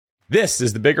This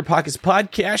is the Bigger Pockets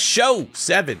Podcast, show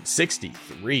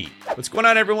 763. What's going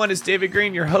on, everyone? It's David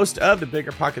Green, your host of the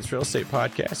Bigger Pockets Real Estate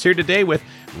Podcast, here today with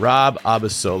Rob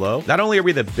Abasolo. Not only are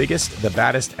we the biggest, the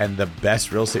baddest, and the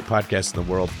best real estate podcast in the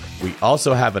world, we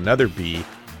also have another B,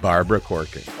 Barbara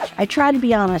Corcoran. I try to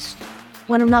be honest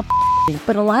when I'm not,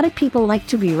 but a lot of people like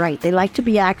to be right. They like to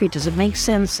be accurate. Does it make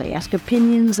sense? They ask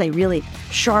opinions. They really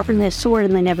sharpen their sword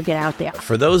and they never get out there.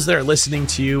 For those that are listening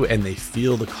to you and they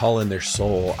feel the call in their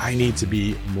soul, I need to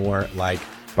be more like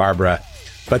Barbara,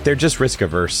 but they're just risk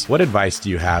averse. What advice do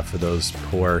you have for those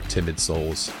poor, timid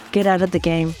souls? Get out of the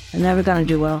game. They're never going to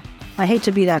do well. I hate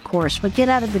to be that coarse, but get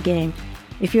out of the game.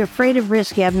 If you're afraid of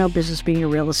risk, you have no business being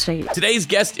in real estate. Today's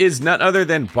guest is none other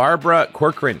than Barbara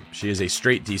Corcoran. She is a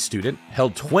straight D student,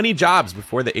 held 20 jobs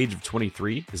before the age of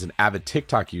 23, is an avid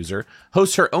TikTok user,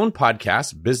 hosts her own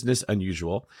podcast, Business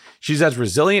Unusual. She's as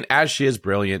resilient as she is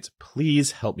brilliant.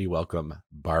 Please help me welcome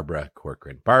Barbara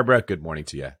Corcoran. Barbara, good morning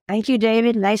to you. Thank you,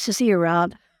 David. Nice to see you,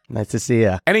 Rob. Nice to see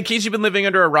you. And in case you've been living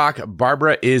under a rock,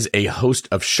 Barbara is a host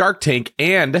of Shark Tank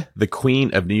and the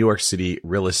queen of New York City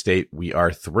real estate. We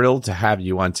are thrilled to have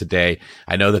you on today.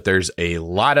 I know that there's a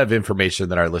lot of information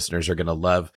that our listeners are going to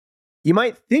love. You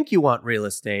might think you want real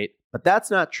estate, but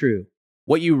that's not true.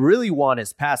 What you really want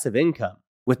is passive income.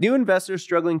 With new investors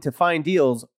struggling to find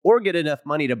deals or get enough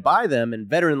money to buy them and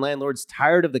veteran landlords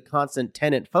tired of the constant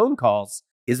tenant phone calls,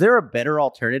 is there a better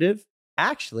alternative?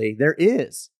 Actually, there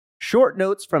is. Short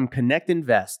notes from Connect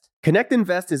Invest. Connect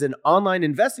Invest is an online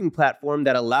investing platform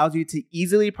that allows you to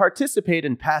easily participate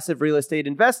in passive real estate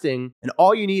investing, and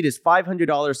all you need is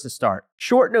 $500 to start.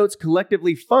 Short Notes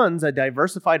collectively funds a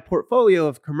diversified portfolio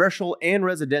of commercial and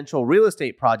residential real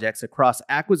estate projects across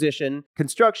acquisition,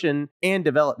 construction, and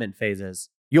development phases.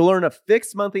 You'll earn a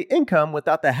fixed monthly income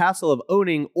without the hassle of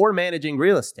owning or managing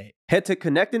real estate. Head to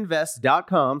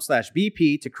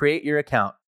connectinvest.com/BP to create your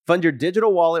account. Fund your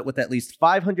digital wallet with at least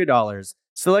 $500.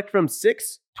 Select from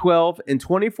 6, 12, and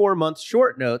 24-month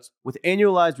short notes with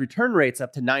annualized return rates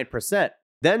up to 9%.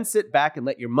 Then sit back and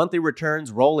let your monthly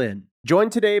returns roll in. Join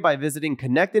today by visiting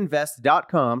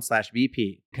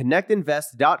connectinvest.com/BP.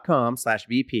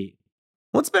 Connectinvest.com/BP.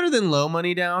 What's better than low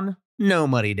money down? No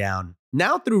money down.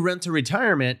 Now through Rent to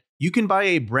Retirement, you can buy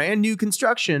a brand new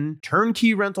construction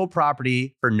turnkey rental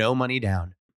property for no money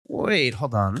down. Wait,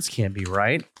 hold on. This can't be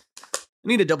right. I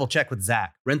need to double check with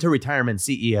Zach, Rent to Retirement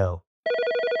CEO.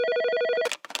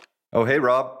 Oh, hey,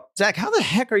 Rob. Zach, how the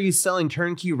heck are you selling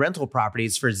turnkey rental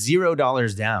properties for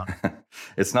 $0 down?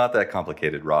 It's not that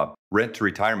complicated, Rob. Rent to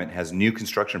Retirement has new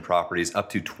construction properties up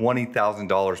to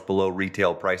 $20,000 below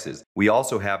retail prices. We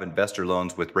also have investor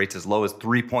loans with rates as low as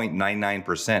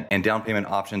 3.99% and down payment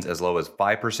options as low as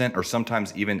 5% or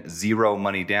sometimes even zero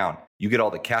money down. You get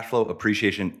all the cash flow,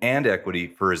 appreciation, and equity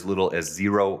for as little as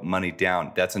zero money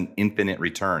down. That's an infinite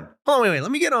return. Oh, wait.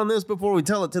 Let me get on this before we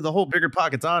tell it to the whole Bigger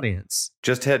Pockets audience.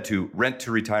 Just head to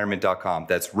renttoretirement.com.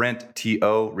 That's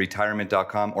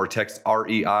renttoretirement.com or text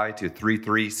REI to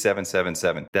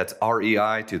 33777. That's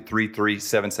REI to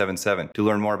 33777 to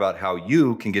learn more about how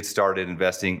you can get started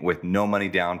investing with no money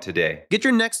down today. Get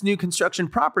your next new construction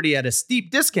property at a steep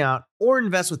discount or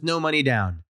invest with no money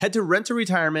down. Head to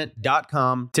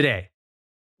renttoretirement.com today.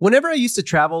 Whenever I used to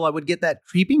travel, I would get that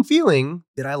creeping feeling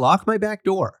that I locked my back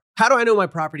door. How do I know my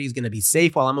property is going to be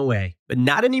safe while I'm away? But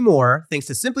not anymore, thanks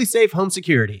to Simply Safe Home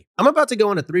Security. I'm about to go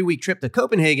on a 3-week trip to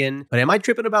Copenhagen, but am I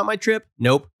tripping about my trip?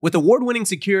 Nope. With award-winning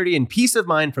security and peace of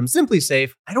mind from Simply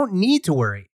Safe, I don't need to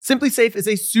worry. Simply Safe is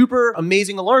a super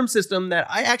amazing alarm system that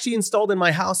I actually installed in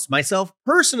my house myself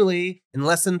personally in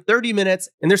less than 30 minutes.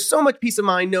 And there's so much peace of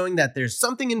mind knowing that there's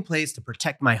something in place to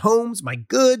protect my homes, my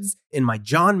goods, and my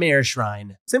John Mayer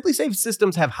shrine. Simply Safe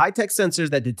systems have high-tech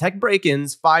sensors that detect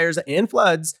break-ins, fires, and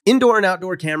floods, indoor and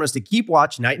outdoor cameras to keep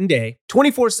watch night and day,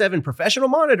 24/7 professional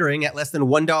monitoring at less than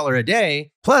 $1 a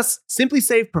day. Plus, Simply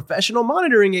Safe professional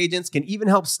monitoring agents can even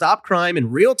help stop crime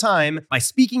in real time by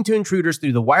speaking to intruders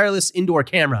through the wireless indoor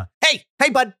camera. Hey,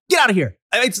 bud, get out of here.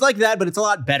 It's like that, but it's a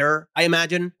lot better, I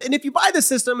imagine. And if you buy the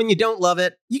system and you don't love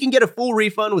it, you can get a full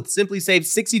refund with Simply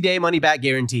Safe's 60-day money-back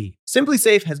guarantee. Simply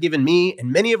Safe has given me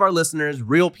and many of our listeners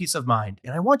real peace of mind,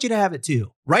 and I want you to have it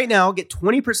too. Right now, get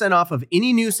 20% off of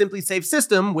any new Simply Safe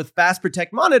system with Fast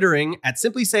Protect monitoring at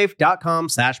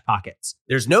simplysafe.com/pockets.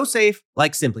 There's no safe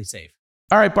like Simply Safe.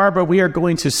 All right, Barbara, we are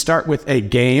going to start with a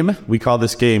game. We call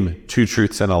this game Two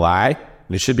Truths and a Lie.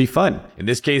 And it should be fun. In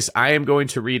this case, I am going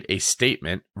to read a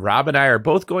statement. Rob and I are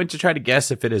both going to try to guess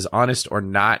if it is honest or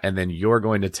not, and then you're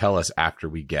going to tell us after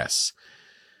we guess.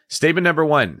 Statement number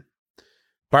 1.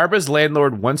 Barbara's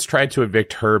landlord once tried to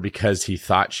evict her because he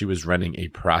thought she was running a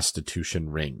prostitution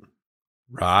ring.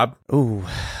 Rob? Ooh,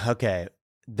 okay.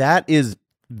 That is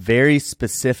very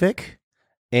specific,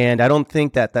 and I don't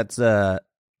think that that's a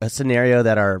scenario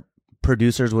that our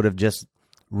producers would have just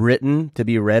written to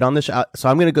be read on the show. So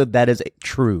I'm going to go that is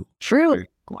true. True.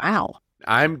 Wow.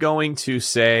 I'm going to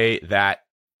say that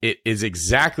it is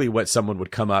exactly what someone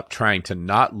would come up trying to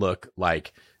not look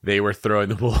like they were throwing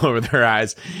the wool over their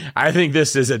eyes. I think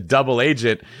this is a double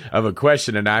agent of a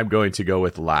question, and I'm going to go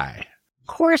with lie. Of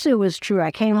course it was true. I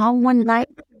came home one night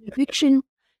with an eviction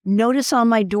notice on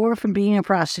my door from being a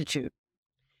prostitute.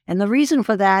 And the reason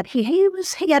for that, he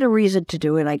had a reason to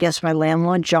do it. I guess my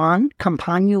landlord, John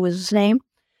Campagna was his name.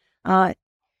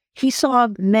 He saw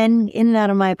men in and out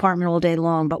of my apartment all day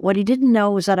long, but what he didn't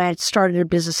know was that I had started a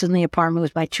business in the apartment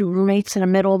with my 2 roommates, and I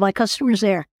met all my customers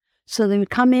there. So they would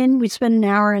come in, we'd spend an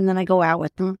hour, and then I go out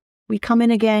with them. We'd come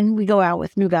in again, we go out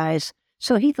with new guys.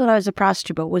 So he thought I was a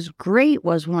prostitute, but what was great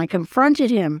was when I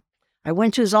confronted him, I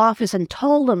went to his office and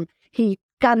told him he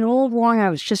got it all wrong. I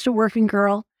was just a working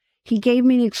girl. He gave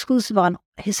me an exclusive on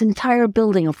his entire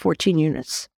building of 14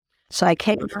 units. So I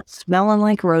came out smelling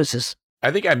like roses. I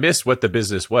think I missed what the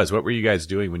business was. What were you guys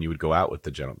doing when you would go out with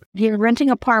the gentleman? We were renting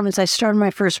apartments. I started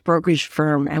my first brokerage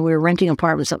firm, and we were renting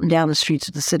apartments up and down the streets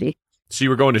of the city. So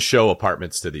you were going to show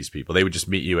apartments to these people. They would just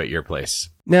meet you at your place.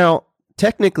 Now,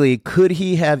 technically, could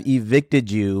he have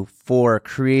evicted you for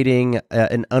creating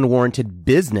an unwarranted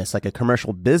business, like a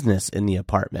commercial business in the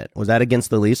apartment? Was that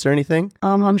against the lease or anything?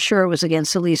 I'm sure it was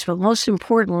against the lease, but most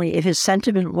importantly, if his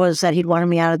sentiment was that he'd wanted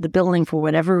me out of the building for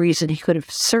whatever reason, he could have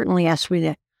certainly asked me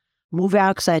to move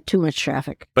out because I had too much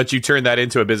traffic. But you turned that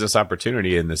into a business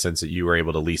opportunity in the sense that you were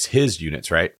able to lease his units,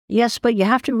 right? Yes, but you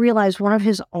have to realize one of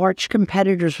his arch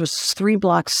competitors was 3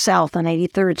 blocks south on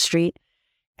 83rd Street,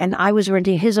 and I was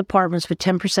renting his apartments for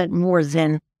 10% more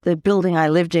than the building I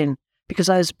lived in because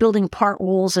I was building part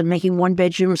walls and making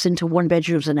 1-bedrooms into 1.5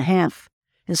 bedrooms.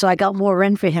 And so I got more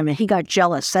rent for him, and he got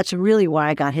jealous. That's really why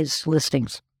I got his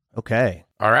listings. Okay.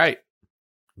 All right.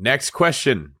 Next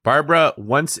question. Barbara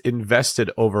once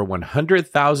invested over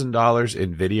 $100,000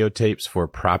 in videotapes for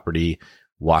property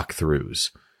walkthroughs.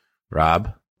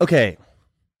 Rob? Okay.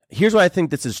 Here's why I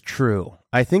think this is true.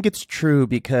 I think it's true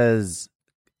because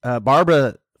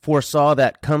Barbara foresaw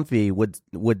that Comfy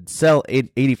would sell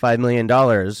 $85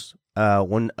 million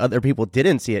when other people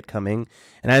didn't see it coming.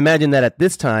 And I imagine that at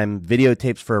this time,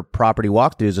 videotapes for property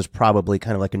walkthroughs is probably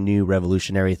kind of like a new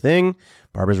revolutionary thing.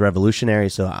 Barbara's revolutionary,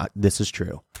 so this is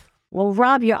true. Well,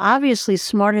 Rob, you're obviously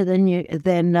smarter than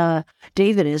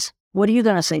David is. What are you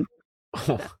going to say?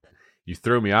 You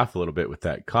threw me off a little bit with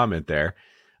that comment there.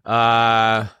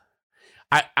 I'm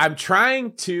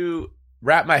trying to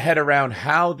wrap my head around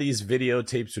how these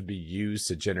videotapes would be used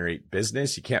to generate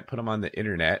business. You can't put them on the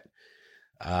internet.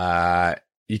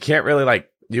 You can't really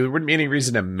there wouldn't be any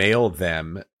reason to mail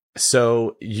them.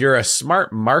 So you're a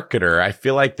smart marketer. I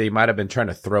feel like they might have been trying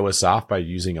to throw us off by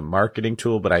using a marketing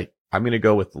tool, but I'm going to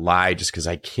go with lie just because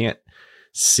I can't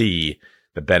see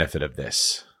the benefit of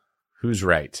this. Who's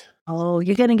right? Oh,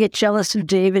 you're going to get jealous of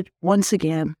David once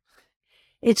again.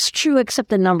 It's true, except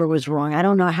the number was wrong. I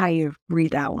don't know how you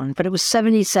read that one, but it was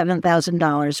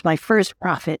 $77,000, my first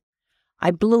profit.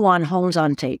 I blew on homes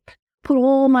on tape, put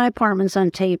all my apartments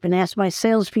on tape, and asked my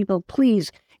salespeople,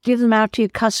 please give them out to your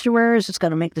customers. It's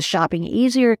going to make the shopping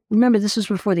easier. Remember, this was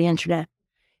before the internet.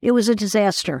 It was a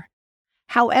disaster.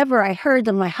 However, I heard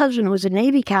that my husband, who was a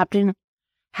Navy captain,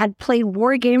 had played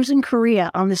war games in Korea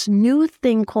on this new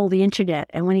thing called the internet.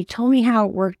 And when he told me how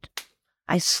it worked,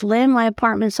 I slammed my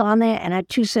apartments on there and had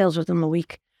 2 sales within a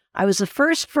week. I was the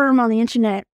first firm on the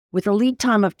internet with a lead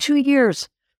time of 2 years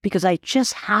because I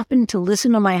just happened to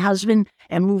listen to my husband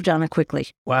and moved on it quickly.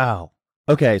 Wow.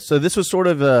 Okay, so this was sort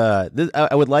of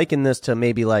I would liken this to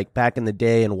maybe like back in the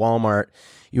day in Walmart,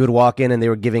 you would walk in and they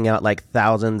were giving out like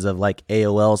thousands of like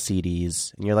AOL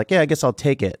CDs, and you're like, yeah, I guess I'll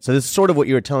take it. So this is sort of what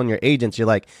you were telling your agents. You're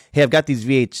like, hey, I've got these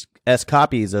VHS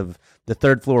copies of the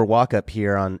 3rd floor walk up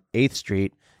here on 8th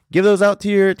Street. Give those out to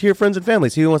your friends and family.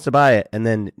 See who wants to buy it. And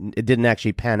then it didn't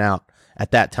actually pan out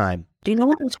at that time. Do you know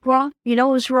what was wrong? You know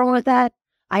what was wrong with that?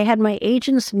 I had my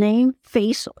agent's name,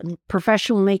 face,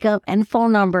 professional makeup, and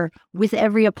phone number with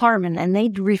every apartment, and they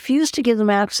refused to give them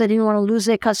out because they didn't want to lose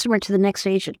their customer to the next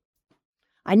agent.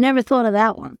 I never thought of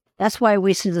that one. That's why I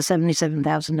wasted the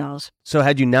 $77,000. So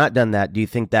had you not done that, do you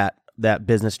think that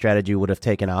business strategy would have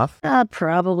taken off?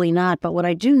 Probably not. But what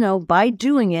I do know, by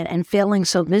doing it and failing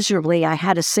so miserably, I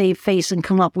had to save face and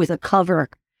come up with a cover.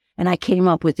 And I came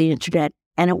up with the internet,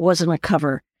 and it wasn't a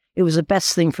cover. It was the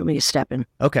best thing for me to step in.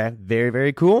 Okay. Very,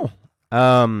 very cool.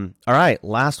 All right.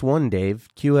 Last one, Dave.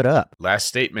 Cue it up. Last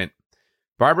statement.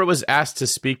 Barbara was asked to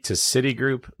speak to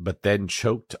Citigroup, but then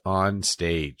choked on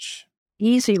stage.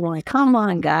 easy one. Come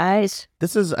on, guys.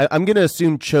 This is, I'm going to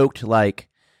assume choked like,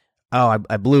 oh,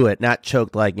 I blew it. Not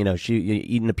choked like, you're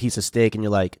eating a piece of steak and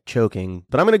you're like choking.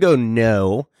 But I'm going to go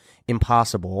no,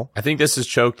 impossible. I think this is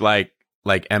choked like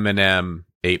Eminem,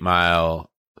 8 Mile,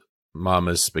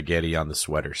 Mama's spaghetti on the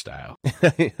sweater style.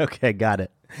 Okay, got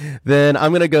it. Then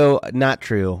I'm going to go not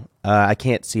true. I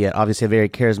can't see it. Obviously a very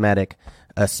charismatic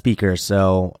speaker,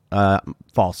 so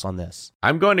false on this.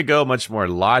 I'm going to go much more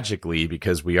logically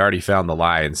because we already found the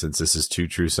lie, and since this is 2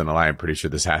 truths and a lie, I'm pretty sure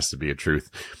this has to be a truth.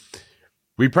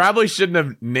 We probably shouldn't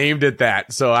have named it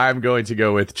that, so I'm going to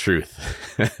go with truth.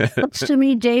 Looks to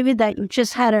me, David, that you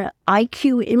just had an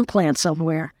IQ implant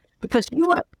somewhere because you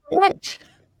are rich.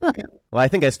 Well, I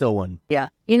think I still won. Yeah.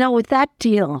 With that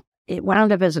deal, it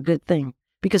wound up as a good thing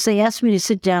because they asked me to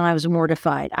sit down. I was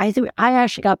mortified. I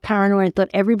actually got paranoid and thought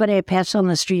everybody I passed on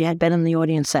the street had been in the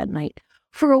audience that night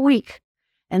for a week.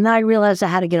 And then I realized I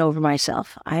had to get over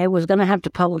myself. I was going to have to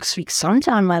public speak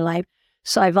sometime in my life.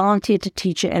 So I volunteered to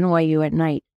teach at NYU at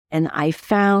night. And I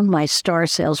found my star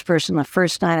salesperson the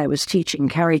first night I was teaching,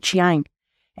 Carrie Chiang.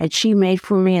 And she made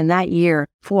for me in that year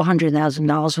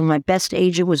 $400,000 when my best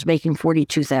agent was making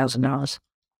 $42,000.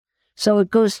 So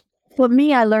it goes, for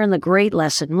me, I learned the great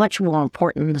lesson, much more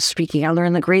important than the speaking. I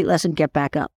learned the great lesson, get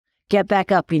back up. Get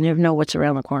back up. You never know what's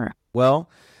around the corner. Well,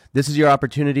 this is your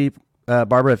opportunity,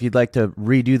 Barbara, if you'd like to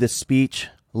redo the speech,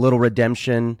 a little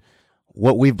redemption,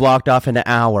 what we've blocked off in an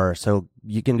hour. So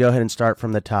you can go ahead and start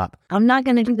from the top. I'm not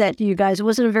going to do that to you guys. It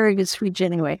wasn't a very good speech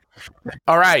anyway.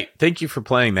 All right. Thank you for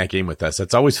playing that game with us.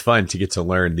 It's always fun to get to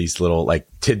learn these little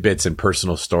tidbits and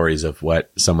personal stories of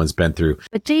what someone's been through.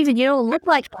 But David, you don't look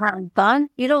like you're having fun.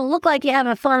 You don't look like you're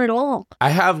having fun at all. I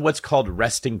have what's called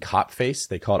resting cop face.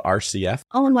 They call it RCF.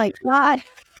 Oh my God.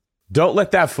 Don't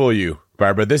let that fool you,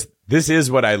 Barbara. This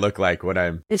is what I look like when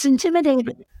I'm... It's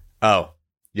intimidating. Oh,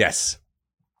 yes.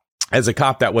 As a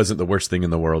cop, that wasn't the worst thing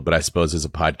in the world, but I suppose as a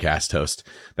podcast host,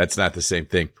 that's not the same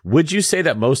thing. Would you say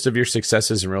that most of your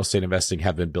successes in real estate investing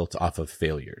have been built off of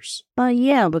failures?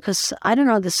 Yeah, because I don't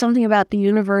know, there's something about the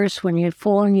universe when you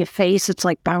fall on your face, it's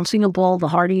like bouncing a ball. The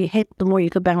harder you hit, the more you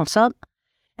could bounce up.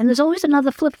 And there's always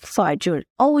another flip side to it,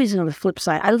 always another flip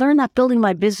side. I learned that building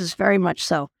my business very much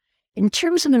so. In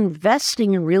terms of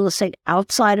investing in real estate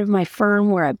outside of my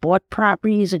firm where I bought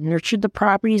properties and nurtured the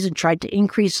properties and tried to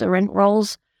increase the rent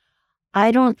rolls,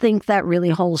 I don't think that really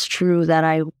holds true that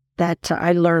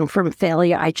I learned from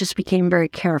failure. I just became very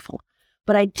careful.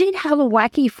 But I did have a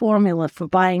wacky formula for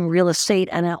buying real estate,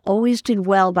 and I always did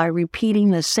well by repeating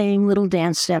the same little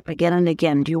dance step again and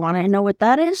again. Do you want to know what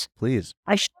that is? Please.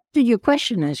 I shifted your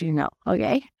question, as you know,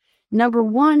 okay? Number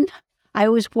one, I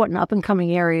always bought in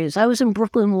up-and-coming areas. I was in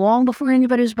Brooklyn long before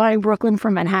anybody was buying Brooklyn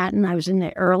from Manhattan. I was in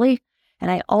there early,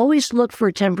 and I always looked for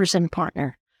a 10%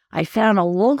 partner. I found a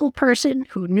local person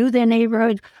who knew their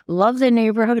neighborhood, loved their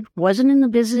neighborhood, wasn't in the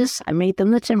business. I made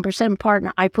them the 10%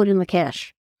 partner. I put in the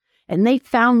cash. And they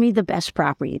found me the best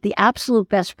property, the absolute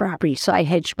best property. So I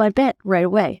hedged my bet right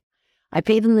away. I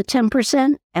paid them the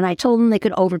 10%, and I told them they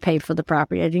could overpay for the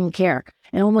property. I didn't care.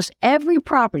 And almost every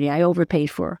property I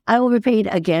overpaid for. I overpaid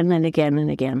again and again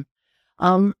and again.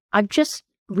 I've just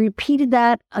repeated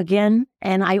that again.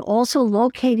 And I also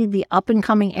located the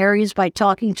up-and-coming areas by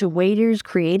talking to waiters,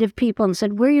 creative people, and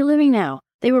said, where are you living now?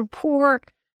 They were poor.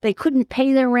 They couldn't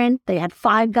pay their rent. They had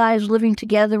 5 guys living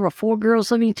together or 4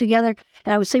 girls living together.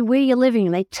 And I would say, where are you living?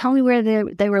 And they'd tell me where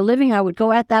they were living. I would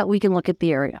go at that week and look at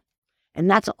the area.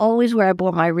 And that's always where I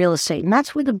bought my real estate. And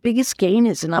that's where the biggest gain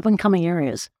is, in up-and-coming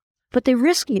areas. But they're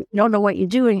risky. You don't know what you're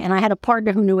doing. And I had a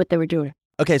partner who knew what they were doing.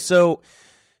 Okay, so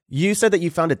you said that you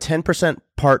found a 10%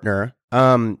 partner.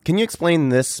 Can you explain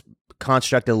this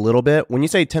construct a little bit? When you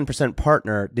say 10%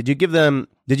 partner, did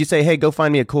you say, hey, go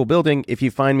find me a cool building. If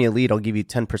you find me a lead, I'll give you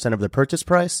 10% of the purchase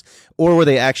price? Or were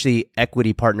they actually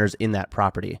equity partners in that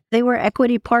property? They were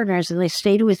equity partners, and they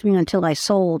stayed with me until I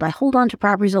sold. I hold on to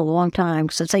properties a long time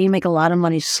because that's how you make a lot of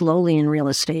money slowly in real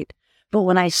estate. But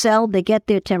when I sell, they get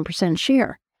their 10%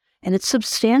 share. And it's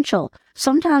substantial.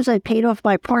 Sometimes I paid off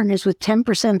my partners with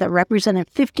 10% that represented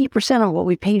 50% of what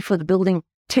we paid for the building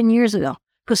 10 years ago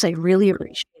because they really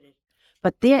appreciated it.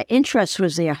 But their interest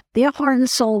was there. Their heart and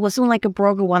soul wasn't like a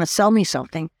broker want to sell me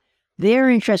something. Their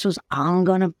interest was, I'm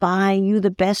going to buy you the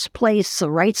best place,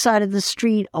 the right side of the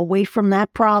street, away from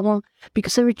that problem,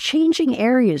 because they were changing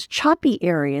areas, choppy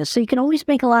areas, so you can always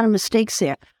make a lot of mistakes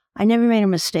there. I never made a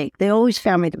mistake. They always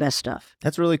found me the best stuff.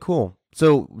 That's really cool.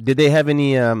 So did they have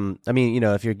any,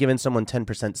 if you're giving someone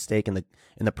 10% stake in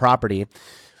the property,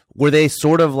 Were they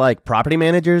sort of like property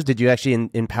managers? Did you actually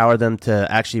empower them to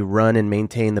actually run and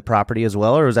maintain the property as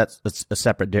well? Or was that a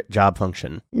separate job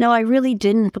function? No, I really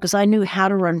didn't, because I knew how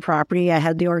to run property. I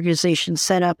had the organization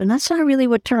set up, and that's not really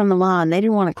what turned them on. They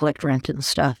didn't want to collect rent and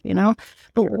stuff,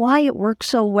 But why it worked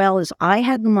so well is I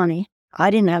had the money. I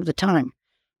didn't have the time.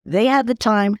 They had the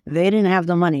time. They didn't have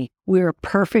the money. We were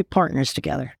perfect partners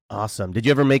together. Awesome. Did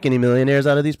you ever make any millionaires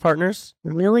out of these partners?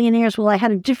 Millionaires? Well, I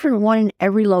had a different one in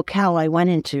every locale I went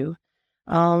into.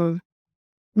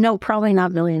 No, probably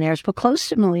not millionaires, but close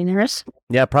to millionaires.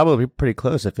 Yeah, probably pretty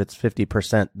close if it's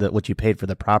 50% what you paid for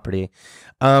the property.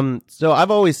 So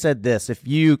I've always said this: if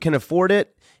you can afford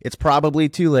it, it's probably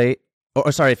too late.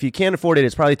 Or sorry, if you can't afford it,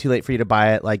 it's probably too late for you to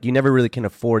buy it. Like, you never really can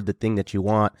afford the thing that you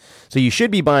want. So you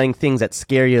should be buying things that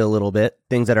scare you a little bit,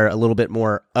 things that are a little bit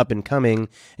more up and coming.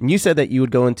 And you said that you would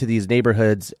go into these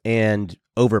neighborhoods and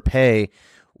overpay.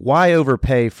 Why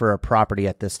overpay for a property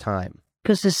at this time?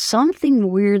 Because there's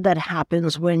something weird that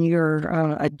happens when you're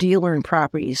a dealer in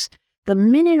properties. The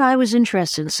minute I was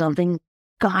interested in something,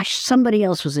 gosh, somebody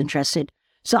else was interested.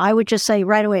 So I would just say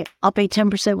right away, I'll pay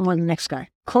 10% more than the next guy.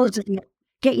 Close it.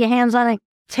 Get your hands on it.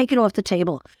 Take it off the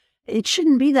table. It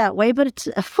shouldn't be that way, but it's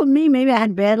for me, maybe I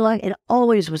had bad luck. It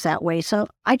always was that way. So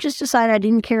I just decided I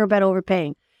didn't care about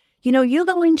overpaying. You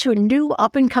go into a new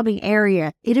up-and-coming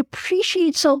area, it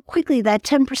appreciates so quickly that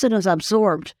 10% is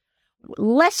absorbed.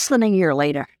 Less than a year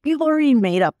later, you've already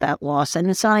made up that loss, and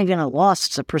it's not even a loss,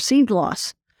 it's a perceived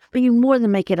loss. But you more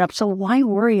than make it up, so why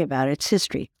worry about it? It's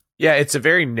history. Yeah, it's a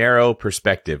very narrow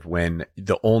perspective when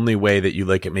the only way that you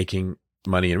look at making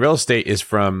money in real estate is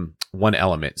from one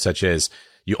element, such as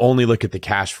you only look at the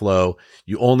cash flow,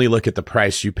 you only look at the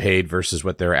price you paid versus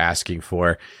what they're asking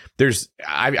for.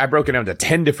 I broke it down to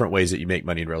 10 different ways that you make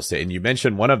money in real estate. And you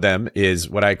mentioned one of them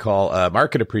is what I call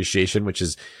market appreciation, which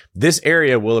is this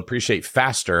area will appreciate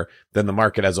faster than the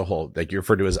market as a whole, like you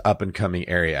refer to as up and coming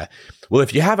area. Well,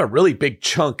 if you have a really big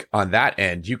chunk on that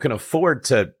end, you can afford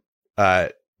to,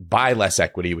 buy less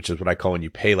equity, which is what I call when you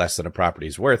pay less than a property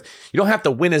is worth. You don't have to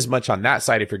win as much on that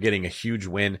side if you're getting a huge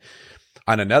win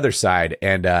on another side.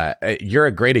 And you're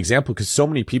a great example, because so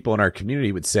many people in our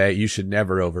community would say you should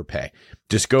never overpay.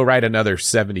 Just go write another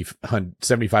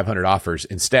 7,500 offers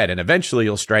instead, and eventually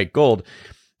you'll strike gold.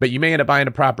 But you may end up buying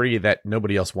a property that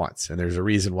nobody else wants, and there's a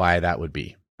reason why that would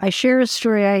be. I share a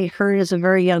story I heard as a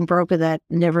very young broker that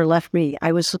never left me.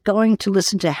 I was going to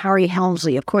listen to Harry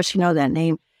Helmsley. Of course, you know that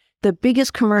name. The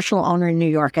biggest commercial owner in New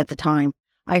York at the time.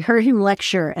 I heard him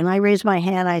lecture, and I raised my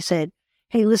hand. I said,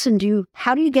 "Hey, listen,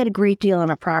 how do you get a great deal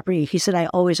on a property?" He said, "I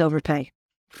always overpay."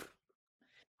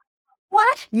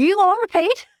 What? You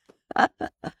overpaid?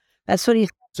 That's what he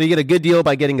said. So you get a good deal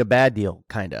by getting a bad deal,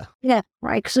 kind of. Yeah,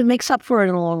 right, because it makes up for it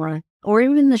in the long run. Or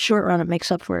even in the short run, it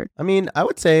makes up for it. I mean, I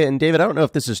would say, and David, I don't know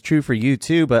if this is true for you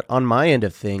too, but on my end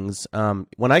of things,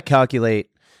 when I calculate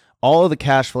all of the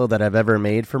cash flow that I've ever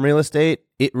made from real estate,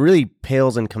 it really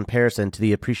pales in comparison to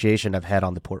the appreciation I've had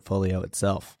on the portfolio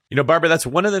itself. Barbara, that's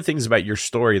one of the things about your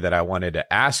story that I wanted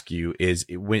to ask you is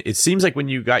it seems like when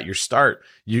you got your start,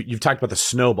 you've talked about the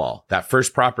snowball. That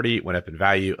first property went up in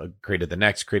value, created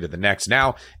the next.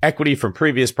 Now, equity from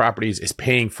previous properties is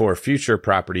paying for future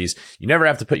properties. You never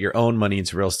have to put your own money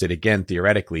into real estate again,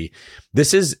 theoretically.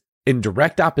 This is in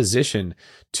direct opposition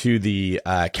to the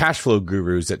cash flow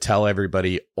gurus that tell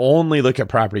everybody only look at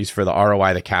properties for the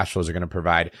ROI the cash flows are going to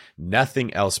provide.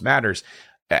 Nothing else matters.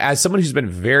 As someone who's been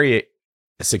very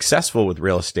successful with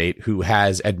real estate, who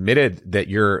has admitted that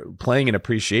you're playing an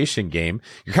appreciation game,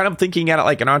 you're kind of thinking at it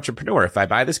like an entrepreneur. If I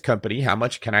buy this company, how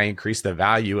much can I increase the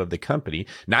value of the company?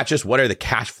 Not just what are the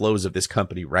cash flows of this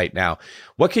company right now.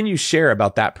 What can you share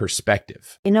about that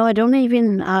perspective? I don't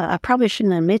even, I probably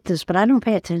shouldn't admit this, but I don't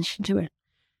pay attention to it.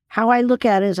 How I look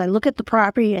at it is I look at the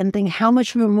property and think, how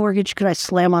much of a mortgage could I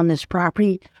slam on this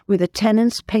property where the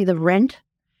tenants pay the rent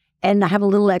and I have a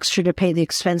little extra to pay the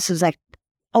expenses that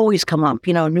always come up,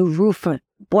 new roof,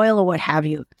 boiler, what have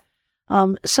you.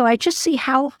 So I just see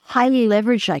how highly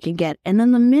leveraged I can get. And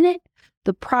then the minute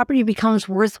the property becomes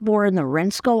worth more and the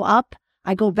rents go up,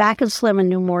 I go back and slam a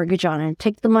new mortgage on it and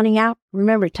take the money out.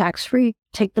 Remember, tax-free,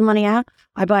 take the money out,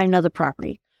 I buy another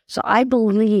property. So I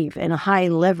believe in a high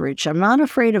leverage. I'm not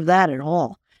afraid of that at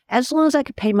all. As long as I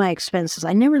can pay my expenses.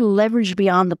 I never leverage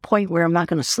beyond the point where I'm not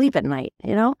going to sleep at night,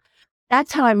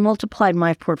 That's how I multiplied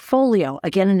my portfolio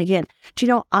again and again.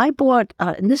 I bought,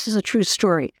 and this is a true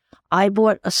story, I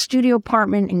bought a studio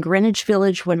apartment in Greenwich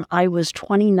Village when I was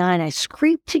 29. I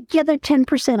scraped together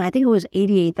 10%. I think it was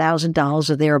 $88,000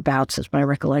 or thereabouts, is my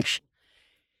recollection.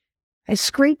 I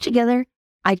scraped together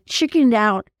I chickened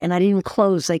out and I didn't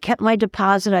close. They kept my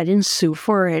deposit. I didn't sue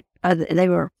for it.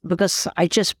 Because I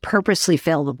just purposely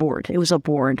failed the board. It was a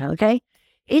board, okay?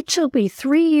 It took me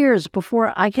 3 years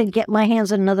before I could get my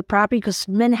hands on another property because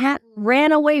Manhattan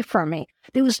ran away from me.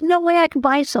 There was no way I could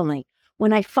buy something.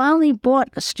 When I finally bought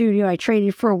a studio, I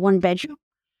traded for a 1-bedroom.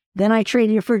 Then I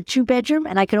traded it for a 2-bedroom,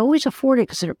 and I could always afford it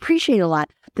because it appreciated a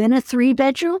lot. Then a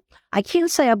 3-bedroom. I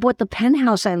can't say I bought the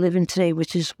penthouse I live in today,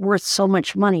 which is worth so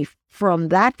much money from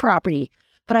that property,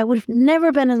 but I would have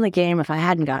never been in the game if I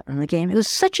hadn't gotten in the game. It was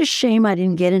such a shame I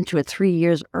didn't get into it 3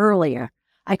 years earlier.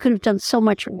 I could have done so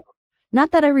much more.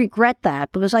 Not that I regret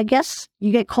that, because I guess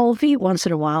you get cold feet once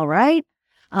in a while, right?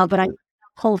 But I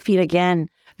cold feet again.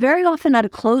 Very often at a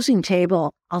closing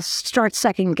table, I'll start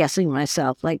second guessing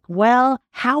myself. Like, well,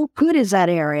 how good is that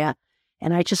area?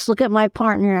 And I just look at my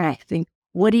partner and I think,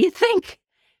 what do you think?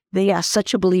 They are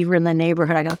such a believer in the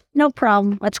neighborhood. I go, no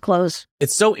problem. Let's close.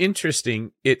 It's so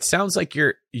interesting. It sounds like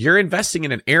you're investing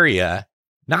in an area,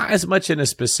 not as much in a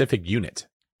specific unit.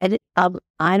 And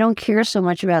I don't care so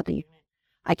much about the unit.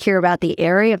 I care about the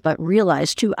area, but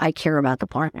realize too, I care about the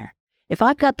partner. If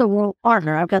I've got the wrong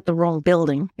partner, I've got the wrong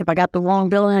building. If I got the wrong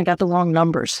building, I got the wrong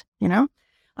numbers, you know?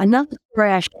 Another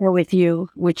story I share with you,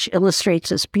 which illustrates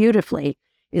this beautifully,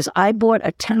 is I bought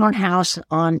a townhouse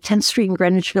on 10th Street in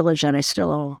Greenwich Village that I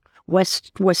still own,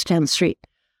 West 10th Street.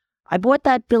 I bought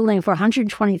that building for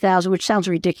 $120,000, which sounds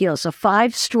ridiculous, a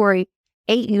 5-story,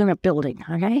 8-unit building,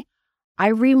 okay?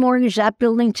 I remortgaged that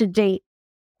building to date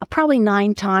probably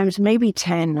 9 times, maybe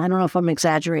 10. I don't know if I'm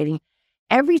exaggerating.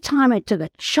 Every time I took a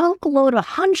chunk load of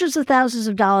hundreds of thousands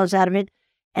of dollars out of it,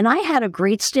 and I had a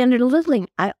great standard of living.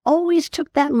 I always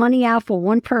took that money out for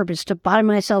one purpose, to buy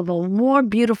myself a more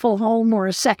beautiful home or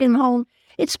a second home.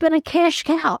 It's been a cash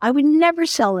cow. I would never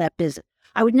sell that business.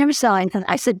 I would never sell anything.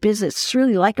 I said business. It's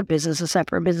really like a business, a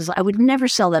separate business. I would never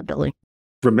sell that building.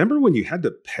 Remember when you had to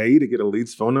pay to get a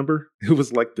lead's phone number? It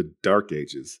was like the dark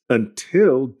ages,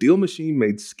 until Deal Machine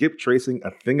made skip tracing a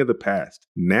thing of the past.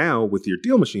 Now, with your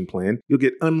Deal Machine plan, you'll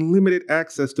get unlimited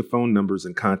access to phone numbers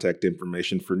and contact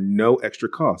information for no extra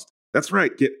cost. That's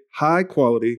right, get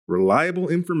high-quality, reliable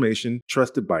information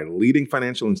trusted by leading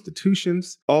financial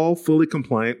institutions, all fully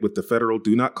compliant with the federal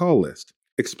Do Not Call list.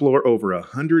 Explore over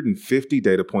 150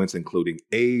 data points, including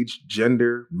age,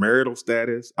 gender, marital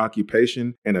status,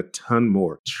 occupation, and a ton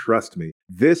more. Trust me,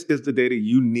 this is the data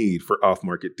you need for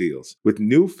off-market deals. With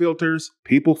new filters,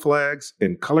 people flags,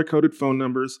 and color-coded phone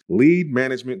numbers, lead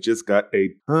management just got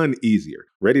a ton easier.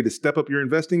 Ready to step up your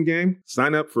investing game?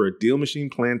 Sign up for a Deal Machine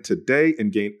plan today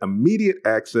and gain immediate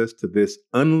access to this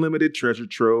unlimited treasure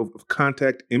trove of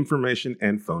contact information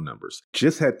and phone numbers.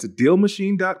 Just head to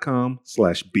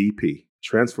dealmachine.com/BP.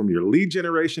 Transform your lead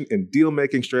generation and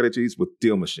deal-making strategies with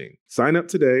Deal Machine. Sign up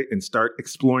today and start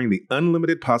exploring the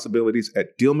unlimited possibilities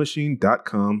at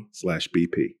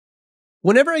dealmachine.com/BP.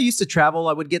 Whenever I used to travel,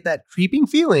 I would get that creeping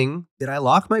feeling that I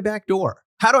lock my back door.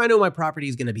 How do I know my property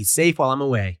is going to be safe while I'm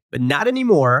away? But not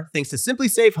anymore, thanks to Simply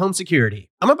Safe Home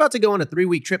Security. I'm about to go on a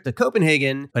 3-week trip to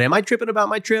Copenhagen, but am I tripping about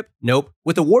my trip? Nope.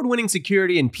 With award-winning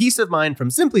security and peace of mind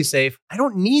from Simply Safe, I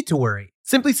don't need to worry.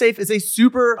 Simply Safe is a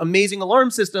super amazing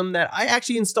alarm system that I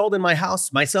actually installed in my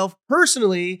house myself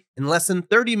personally in less than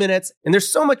 30 minutes. And there's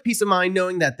so much peace of mind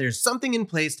knowing that there's something in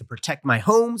place to protect my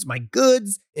homes, my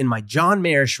goods, and my John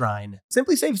Mayer shrine.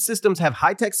 Simply Safe systems have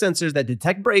high-tech sensors that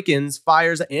detect break-ins,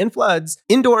 fires, and floods,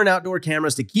 indoor and outdoor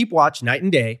cameras to keep watch night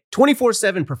and day,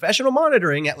 24/7 professional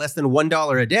monitoring at less than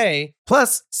 $1 a day.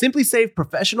 Plus, Simply Safe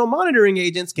professional monitoring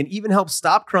agents can even help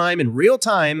stop crime in real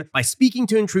time by speaking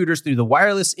to intruders through the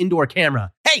wireless indoor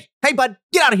camera. Hey, bud,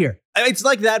 get out of here. It's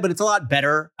like that, but it's a lot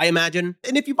better, I imagine.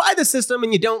 And if you buy the system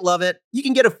and you don't love it, you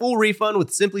can get a full refund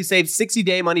with Simply Safe's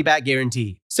 60-day money-back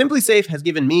guarantee. Simply Safe has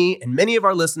given me and many of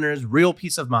our listeners real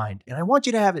peace of mind, and I want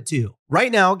you to have it too.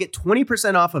 Right now, get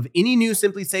 20% off of any new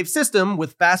Simply Safe system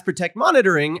with Fast Protect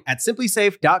monitoring at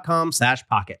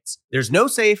simplysafe.com/pockets. There's no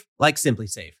safe like Simply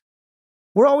Safe.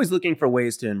 We're always looking for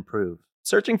ways to improve,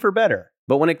 searching for better.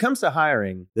 But when it comes to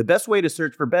hiring, the best way to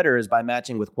search for better is by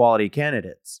matching with quality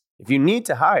candidates. If you need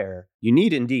to hire, you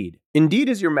need Indeed. Indeed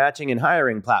is your matching and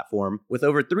hiring platform with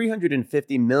over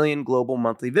 350 million global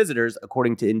monthly visitors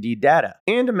according to Indeed data,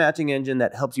 and a matching engine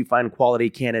that helps you find quality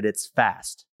candidates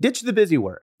fast. Ditch the busy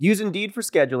work. Use Indeed for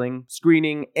scheduling,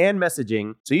 screening, and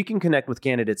messaging so you can connect with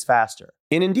candidates faster.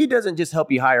 And Indeed doesn't just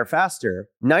help you hire faster.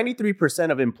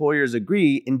 93% of employers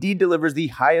agree Indeed delivers the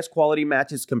highest quality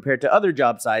matches compared to other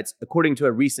job sites, according to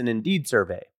a recent Indeed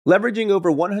survey. Leveraging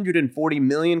over 140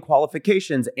 million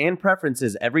qualifications and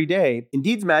preferences every day,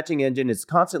 Indeed's matching engine is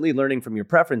constantly learning from your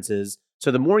preferences, so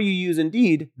the more you use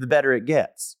Indeed, the better it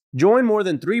gets. Join more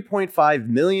than 3.5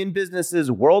 million businesses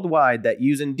worldwide that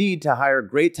use Indeed to hire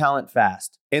great talent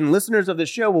fast. And listeners of the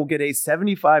show will get a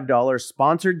 $75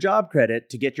 sponsored job credit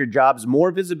to get your jobs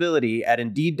more visibility at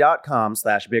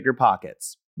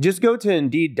Indeed.com/biggerpockets. Just go to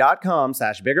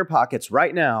Indeed.com/biggerpockets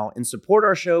right now and support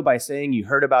our show by saying you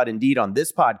heard about Indeed on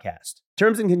this podcast.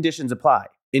 Terms and conditions apply.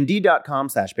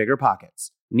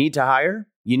 Indeed.com/biggerpockets. Need to hire?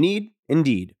 You need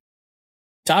Indeed.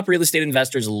 Top real estate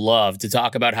investors love to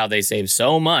talk about how they save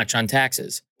so much on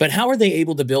taxes. But how are they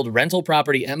able to build rental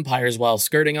property empires while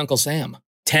skirting Uncle Sam?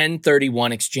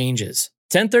 1031 exchanges.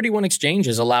 1031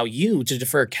 exchanges allow you to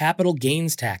defer capital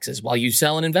gains taxes while you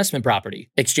sell an investment property,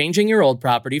 exchanging your old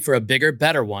property for a bigger,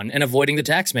 better one and avoiding the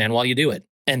tax man while you do it.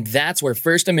 And that's where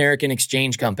First American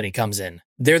Exchange Company comes in.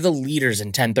 They're the leaders in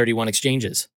 1031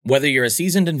 exchanges. Whether you're a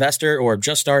seasoned investor or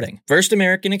just starting, First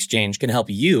American Exchange can help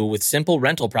you with simple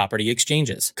rental property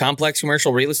exchanges, complex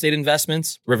commercial real estate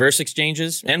investments, reverse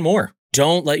exchanges, and more.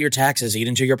 Don't let your taxes eat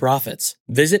into your profits.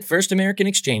 Visit First American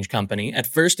Exchange Company at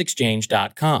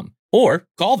firstexchange.com or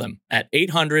call them at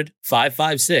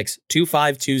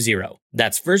 800-556-2520.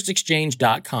 That's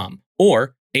firstexchange.com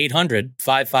or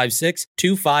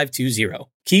 800-556-2520.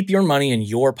 Keep your money in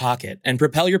your pocket and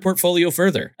propel your portfolio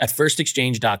further at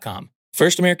firstexchange.com.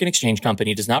 First American Exchange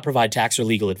Company does not provide tax or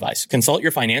legal advice. Consult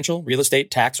your financial, real estate,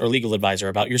 tax, or legal advisor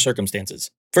about your circumstances.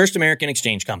 First American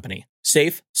Exchange Company.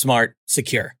 Safe, smart,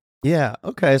 secure. Yeah.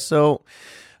 Okay. So,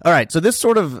 all right. So this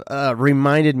sort of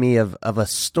reminded me of a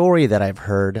story that I've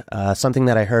heard, something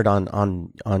that I heard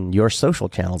on your social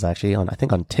channels, actually, I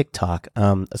think on TikTok,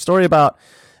 a story about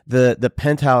the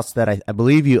penthouse that I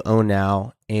believe you own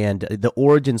now, and the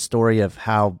origin story of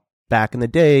how back in the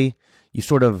day you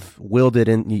sort of willed it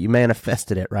and you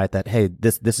manifested it, right? That, hey,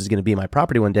 this is going to be my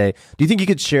property one day. Do you think you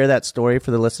could share that story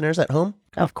for the listeners at home?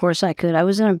 Of course I could. I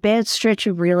was in a bad stretch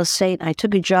of real estate. I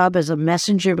took a job as a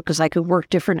messenger because I could work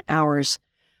different hours.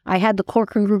 I had the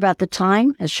Corcoran Group at the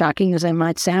time, as shocking as I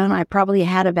might sound. I probably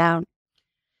had about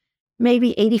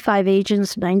maybe 85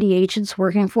 agents, 90 agents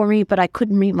working for me, but I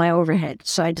couldn't meet my overhead.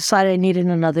 So I decided I needed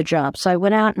another job. So I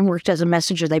went out and worked as a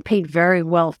messenger. They paid very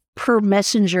well per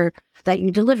messenger that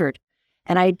you delivered.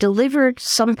 And I delivered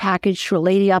some package to a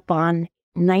lady up on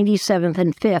 97th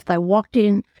and 5th. I walked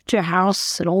in to a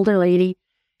house, an older lady,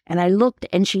 and I looked,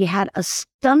 and she had a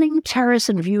stunning terrace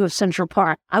and view of Central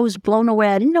Park. I was blown away.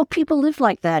 I didn't know people lived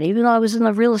like that, even though I was in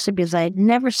the real estate business. I had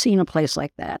never seen a place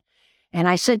like that. And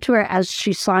I said to her, as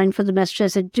she signed for the message, I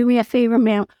said, do me a favor,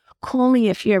 ma'am, call me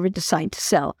if you ever decide to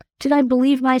sell. Did I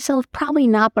believe myself? Probably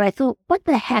not, but I thought, what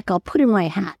the heck? I'll put in my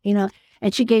hat, And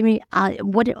she gave me,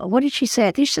 what did she say?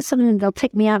 I think she said something, they'll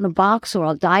take me out in a box or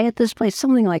I'll die at this place,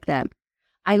 something like that.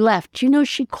 I left.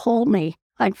 She called me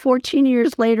like 14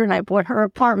 years later and I bought her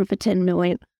apartment for $10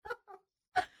 million.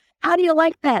 How do you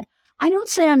like that? I don't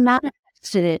say I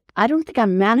manifested it. I don't think I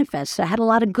manifested. I had a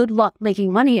lot of good luck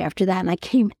making money after that. And I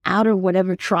came out of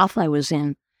whatever trough I was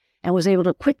in and was able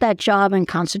to quit that job and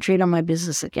concentrate on my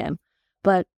business again.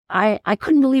 But I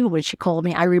couldn't believe it when she called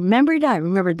me. I remembered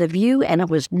the view, and it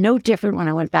was no different when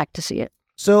I went back to see it.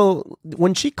 So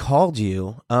when she called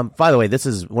you, by the way, this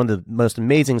is one of the most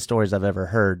amazing stories I've ever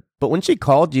heard. But when she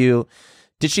called you,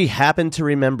 did she happen to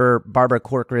remember Barbara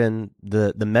Corcoran,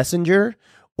 the messenger?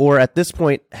 Or at this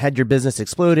point, had your business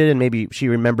exploded and maybe she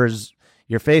remembers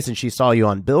your face and she saw you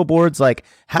on billboards? Like,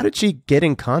 how did she get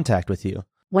in contact with you?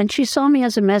 When she saw me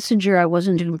as a messenger, I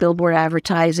wasn't doing billboard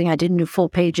advertising. I didn't do full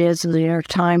page ads in the New York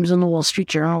Times and the Wall Street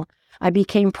Journal. I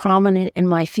became prominent in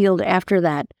my field after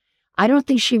that. I don't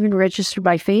think she even registered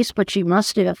my face, but she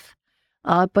must have.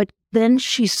 But then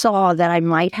she saw that I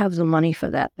might have the money for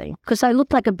that thing because I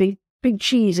looked like a big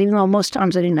cheese, even though most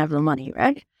times I didn't have the money,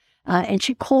 right? And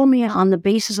she called me on the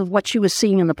basis of what she was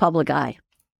seeing in the public eye.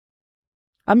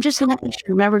 I'm just happy she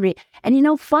remembered me.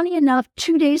 And funny enough,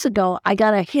 2 days ago, I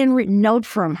got a handwritten note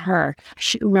from her. I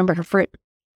can't remember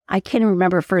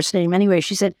her first name. Anyway,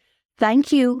 she said,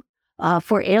 thank you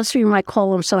for answering my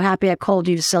call. I'm so happy I called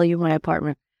you to sell you my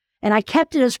apartment. And I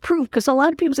kept it as proof because a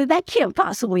lot of people say, that can't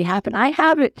possibly happen. I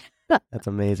have it. That's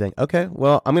amazing. Okay,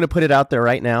 well, I'm going to put it out there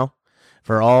right now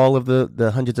for all of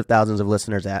the hundreds of thousands of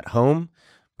listeners at home.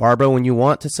 Barbara, when you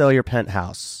want to sell your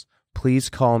penthouse, please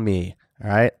call me. All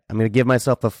right. I'm going to give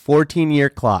myself a 14-year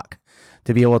clock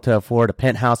to be able to afford a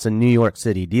penthouse in New York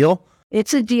City. Deal?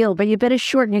 It's a deal, but you better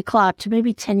shorten your clock to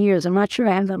maybe 10 years. I'm not sure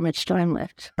I have that much time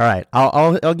left. All right.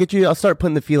 I'll get you. I'll start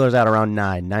putting the feelers out around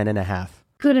 9.5.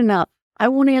 Good enough. I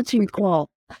won't answer your call.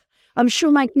 I'm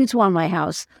sure my kids want my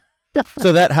house.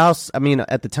 So that house, I mean,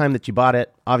 at the time that you bought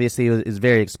it, obviously is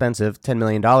very expensive, $10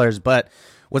 million. But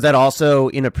Was that also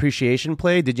in appreciation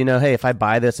play? Did you know, hey, if I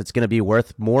buy this, it's going to be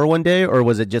worth more one day? Or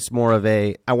was it just more of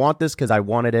a, I want this because I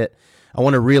wanted it. I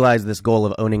want to realize this goal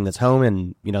of owning this home,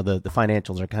 and, you know, the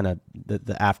financials are kind of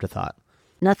the afterthought.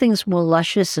 Nothing's more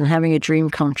luscious than having a dream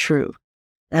come true.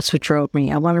 That's what drove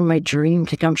me. I wanted my dream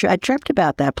to come true. I dreamt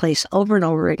about that place over and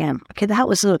over again. Okay, that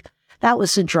was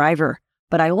the driver.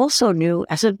 But I also knew,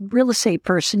 as a real estate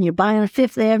person, you buy on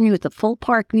Fifth Avenue with the full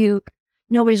park view,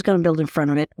 nobody's going to build in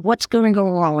front of it. What's going to go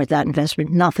wrong with that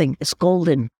investment? Nothing. It's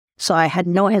golden. So I had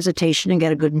no hesitation to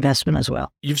get a good investment as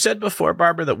well. You've said before,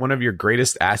 Barbara, that one of your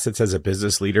greatest assets as a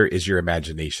business leader is your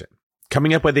imagination.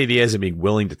 Coming up with ideas and being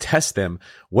willing to test them.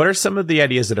 What are some of the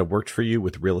ideas that have worked for you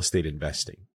with real estate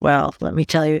investing? Well, let me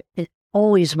tell you, it's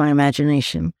always my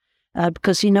imagination.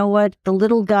 Because you know what? The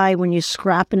little guy, when you're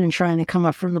scrapping and trying to come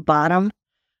up from the bottom,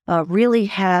 really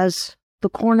has the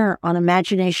corner on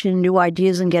imagination, new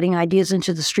ideas, and getting ideas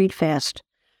into the street fast.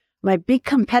 My big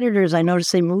competitors, I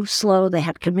noticed they move slow. They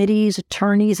have committees,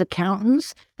 attorneys,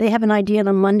 accountants. They have an idea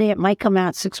on Monday. It might come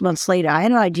out 6 months later. I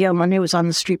had an idea on Monday. It was on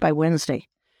the street by Wednesday.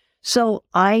 So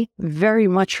I very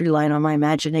much relied on my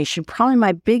imagination. Probably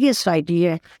my biggest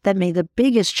idea that made the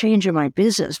biggest change in my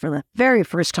business for the very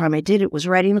first time I did it was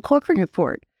writing the Corcoran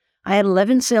report. I had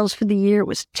 11 sales for the year. It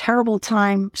was a terrible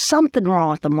time. Something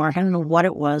wrong with the market. I don't know what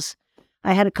it was.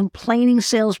 I had a complaining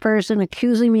salesperson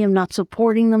accusing me of not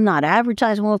supporting them, not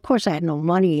advertising. Well, of course, I had no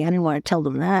money. I didn't want to tell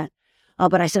them that.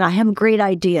 But I said, I have a great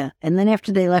idea. And then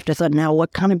after they left, I thought, now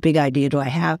what kind of big idea do I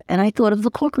have? And I thought of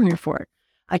the Corcoran report.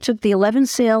 I took the 11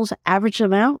 sales, averaged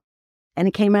them out, and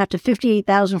it came out to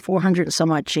 $58,400 and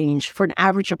some odd change for an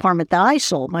average apartment that I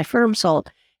sold, my firm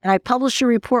sold. And I published a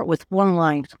report with one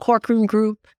line, the Corcoran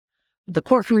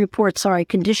report,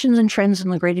 conditions and trends in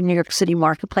the greater New York City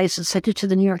marketplace, and sent it to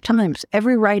the New York Times.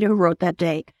 Every writer who wrote that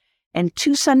day. And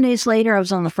 2 Sundays later, I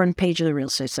was on the front page of the real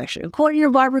estate section. According to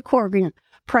Barbara Corcoran,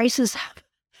 prices have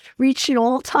reached an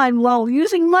all-time low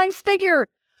using my figure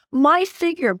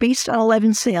based on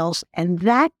 11 sales. And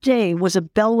that day was a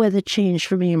bellwether change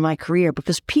for me in my career,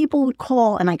 because people would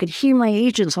call and I could hear my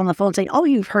agents on the phone saying, oh,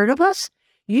 you've heard of us?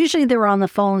 Usually they were on the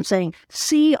phone saying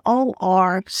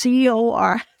COR,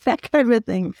 COR, that kind of a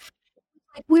thing.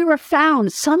 We were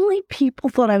found. Suddenly people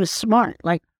thought I was smart.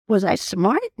 Like, was I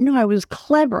smart? No, I was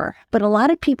clever. But a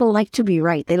lot of people like to be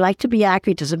right. They like to be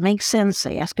accurate. Does it make sense?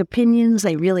 They ask opinions.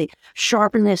 They really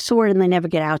sharpen their sword and they never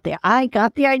get out there. I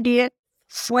got the idea,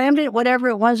 slammed it, whatever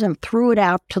it was, and threw it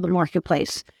out to the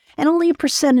marketplace. And only a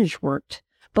percentage worked.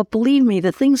 But believe me,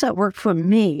 the things that worked for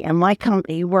me and my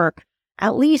company work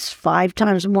at least 5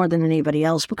 times more than anybody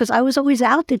else, because I was always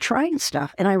out there trying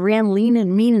stuff, and I ran lean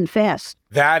and mean and fast.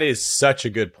 That is such a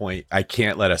good point. I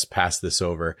can't let us pass this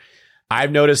over. I've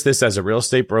noticed this as a real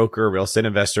estate broker, real estate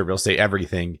investor, real estate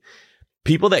everything.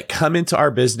 People that come into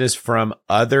our business from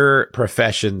other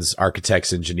professions,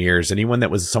 architects, engineers, anyone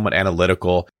that was somewhat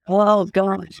analytical. Oh,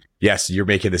 God. Yes, you're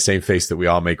making the same face that we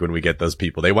all make when we get those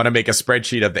people. They want to make a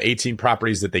spreadsheet of the 18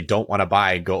 properties that they don't want to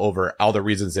buy and go over all the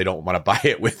reasons they don't want to buy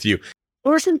it with you.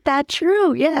 Wasn't that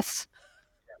true? Yes.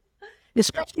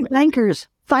 Especially bankers,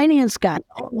 finance guys.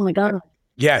 Oh, my God.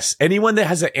 Yes. Anyone that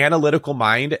has an analytical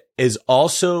mind is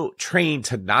also trained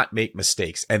to not make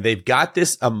mistakes. And they've got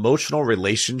this emotional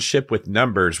relationship with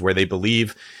numbers where they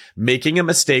believe making a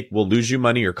mistake will lose you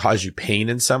money or cause you pain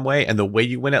in some way. And the way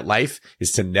you win at life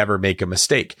is to never make a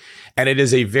mistake. And it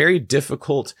is a very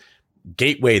difficult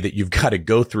gateway that you've got to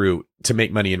go through to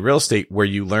make money in real estate, where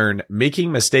you learn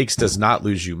making mistakes does not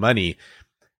lose you money.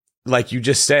 Like you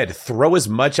just said, throw as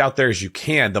much out there as you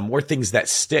can. The more things that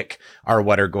stick are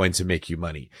what are going to make you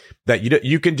money. That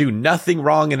you can do nothing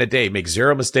wrong in a day, make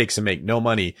 0 mistakes and make no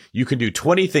money. You can do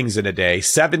 20 things in a day.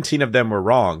 17 of them were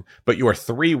wrong, but your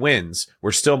 3 wins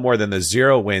were still more than the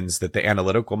 0 wins that the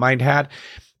analytical mind had.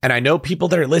 And I know people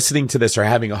that are listening to this are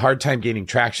having a hard time gaining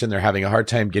traction. They're having a hard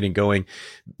time getting going.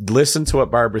 Listen to what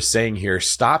Barbara's saying here.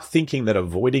 Stop thinking that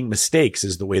avoiding mistakes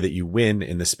is the way that you win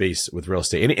in the space with real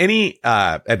estate. Any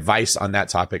advice on that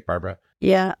topic, Barbara?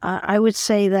 Yeah, I would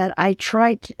say that I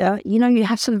tried, you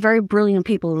have some very brilliant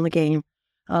people in the game,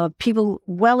 people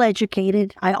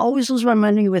well-educated. I always lose my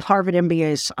money with Harvard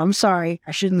MBAs. I'm sorry.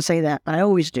 I shouldn't say that. I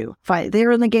always do. If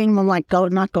they're in the game, I'm like,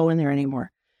 not going there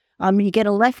anymore. You get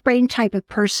a left brain type of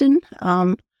person,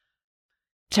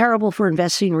 terrible for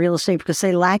investing in real estate because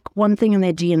they lack one thing in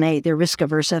their DNA. They're risk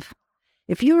aversive.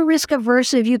 If you're risk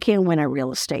aversive, you can't win at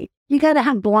real estate. You got to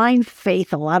have blind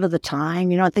faith a lot of the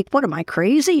time. I think, what am I,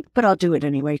 crazy? But I'll do it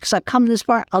anyway because I've come this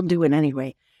far. I'll do it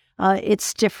anyway.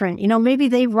 It's different. Maybe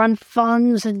they run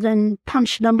funds and then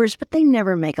punch numbers, but they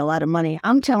never make a lot of money.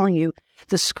 I'm telling you,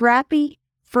 the scrappy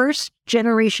first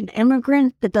generation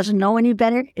immigrant that doesn't know any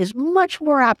better is much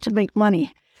more apt to make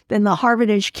money than the Harvard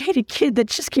educated kid that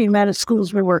just came out of school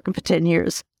has been working for 10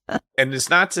 years. And it's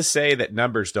not to say that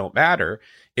numbers don't matter.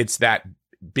 It's that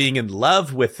being in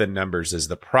love with the numbers is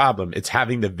the problem. It's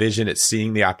having the vision. It's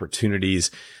seeing the opportunities.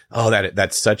 Oh,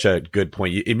 that's such a good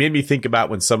point. It made me think about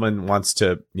when someone wants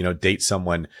to, date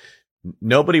someone.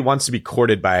 Nobody wants to be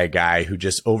courted by a guy who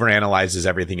just overanalyzes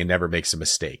everything and never makes a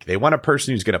mistake. They want a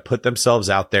person who's going to put themselves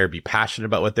out there, be passionate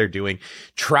about what they're doing,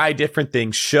 try different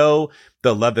things, show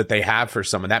the love that they have for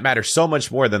someone. That matters so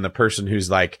much more than the person who's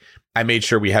like, I made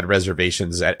sure we had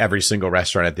reservations at every single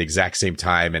restaurant at the exact same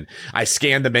time. And I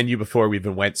scanned the menu before we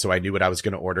even went, so I knew what I was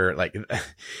going to order. Like,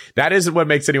 that isn't what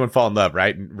makes anyone fall in love,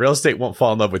 right? Real estate won't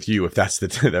fall in love with you if that's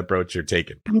the approach you're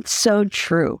taking. It's so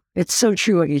true. It's so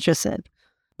true what you just said.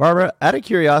 Barbara, out of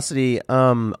curiosity,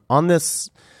 on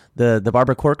this, the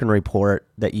Barbara Corcoran report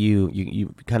that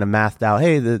you kind of mathed out,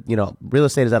 hey, real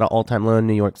estate is at an all-time low in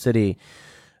New York City.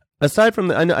 Aside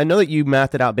from I know that you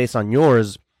mathed it out based on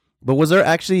yours, but was there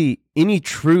actually any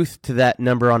truth to that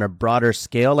number on a broader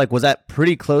scale? Like, was that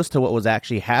pretty close to what was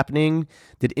actually happening?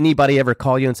 Did anybody ever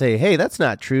call you and say, hey, that's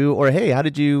not true? Or, hey, how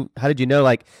did you know?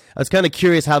 Like, I was kind of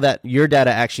curious how your data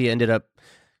actually ended up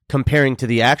comparing to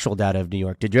the actual data of New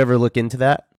York. Did you ever look into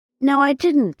that? No, I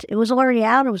didn't. It was already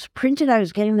out. It was printed. I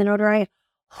was getting the notoriety.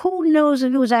 Who knows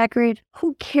if it was accurate?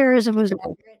 Who cares if it was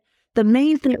accurate? The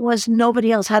main thing was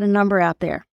nobody else had a number out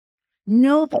there.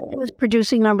 Nobody was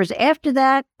producing numbers. After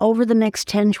that, over the next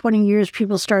 10, 20 years,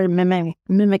 people started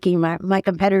mimicking my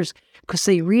competitors because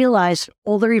they realized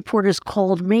all the reporters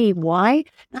called me. Why?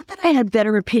 Not that I had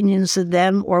better opinions than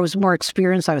them or was more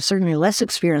experienced. I was certainly less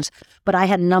experienced, but I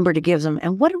had a number to give them.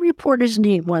 And what do reporters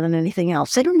need more than anything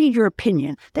else? They don't need your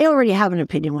opinion. They already have an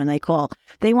opinion when they call.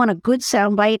 They want a good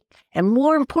soundbite. And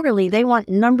more importantly, they want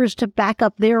numbers to back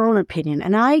up their own opinion.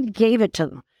 And I gave it to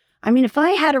them. I mean, if I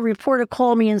had a reporter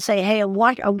call me and say, hey, I'm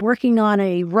working on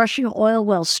a Russian oil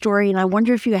well story, and I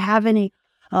wonder if you have any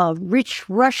rich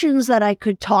Russians that I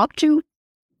could talk to,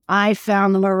 I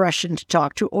found them a Russian to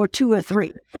talk to, or two or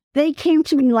three. They came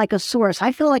to me like a source.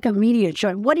 I feel like a media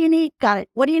joint. What do you need? Got it.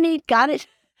 What do you need? Got it.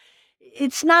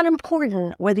 It's not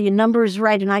important whether your number is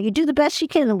right or not. You do the best you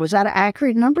can. Was that an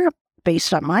accurate number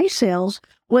based on my sales?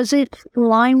 Was it in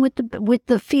line with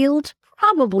the field?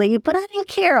 Probably, but I didn't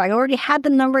care. I already had the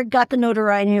number, got the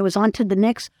notoriety. It was on to the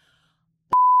next.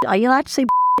 Are you allowed to say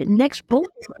next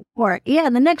bullshit report? Yeah,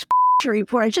 the next bullshit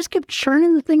report. I just kept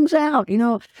churning the things out.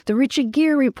 The Richard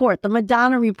Gere report, the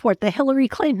Madonna report, the Hillary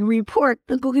Clinton report,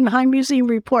 the Guggenheim Museum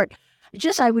report.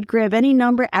 I would grab any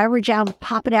number, average out, and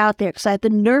pop it out there because I had the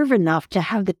nerve enough to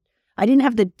have I didn't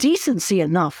have the decency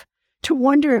enough to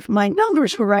wonder if my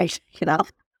numbers were right,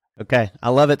 Okay, I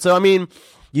love it. So, I mean,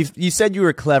 you said you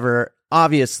were clever.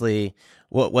 Obviously,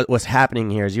 what was happening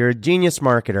here is you're a genius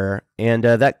marketer, and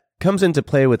that comes into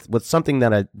play with something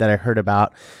that I heard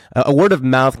about, a word of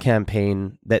mouth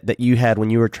campaign that you had when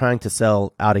you were trying to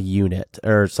sell out a unit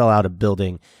or sell out a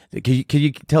building. Could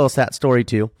you tell us that story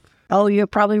too? Oh, you're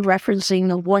probably referencing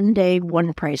the 1 day,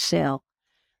 1 price sale.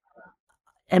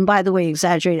 And by the way,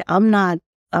 exaggerated. I'm not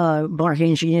a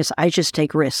marketing genius. I just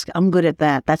take risk. I'm good at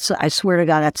that. I swear to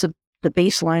God, that's the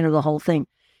baseline of the whole thing.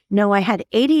 No, I had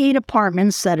 88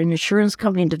 apartments that an insurance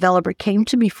company and developer came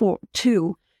to me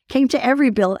came to every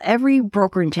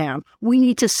broker in town. We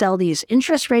need to sell these.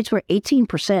 Interest rates were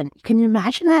 18%. Can you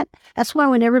imagine that? That's why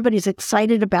when everybody's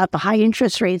excited about the high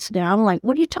interest rates now, I'm like,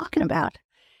 what are you talking about?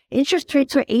 Interest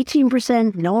rates were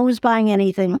 18%. No one was buying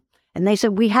anything. And they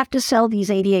said, we have to sell these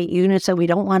 88 units and we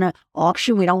don't want to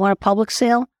auction. We don't want a public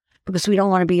sale because we don't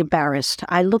want to be embarrassed.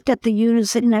 I looked at the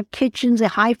units. They didn't have kitchens,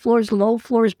 high floors, low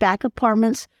floors, back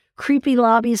apartments, creepy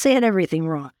lobbies. They had everything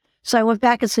wrong. So I went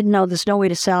back and said, no, there's no way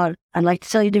to sell it. I'd like to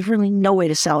tell you differently, no way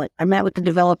to sell it. I met with the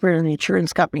developer and the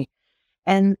insurance company.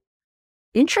 And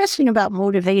interesting about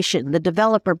motivation, the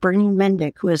developer, Bernie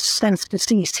Mendick, who is since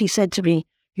deceased, he said to me,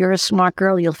 you're a smart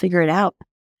girl, you'll figure it out.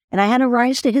 And I had to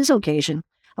rise to his occasion.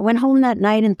 I went home that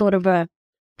night and thought of a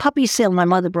puppy sale my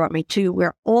mother brought me to,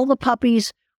 where all the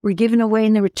puppies were given away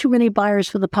and there were too many buyers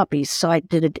for the puppies. So I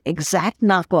did an exact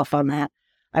knockoff on that.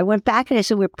 I went back and I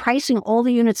said, we're pricing all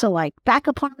the units alike. Back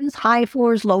apartments, high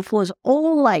floors, low floors,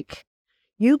 all alike.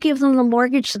 You give them the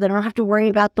mortgage so they don't have to worry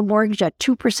about the mortgage at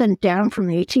 2% down from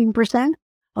the 18%.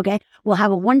 Okay, we'll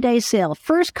have a 1 day sale.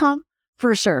 First come,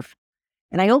 first serve.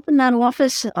 And I opened that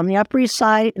office on the Upper East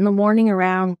Side in the morning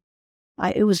around,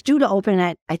 it was due to open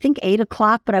at, I think, 8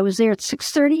 o'clock, but I was there at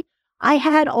 6:30. I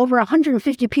had over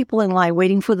 150 people in line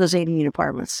waiting for those 88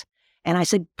 apartments. And I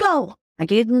said, go. I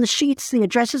gave them the sheets, the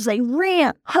addresses. They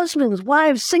ran. Husbands,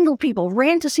 wives, single people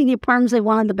ran to see the apartments they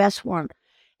wanted the best for them.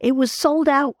 It was sold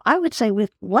out, I would say,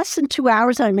 with less than 2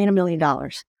 hours, I made $1 million.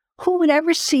 Who would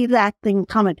ever see that thing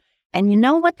coming? And you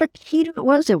know what the key to it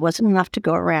was? It wasn't enough to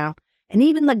go around. And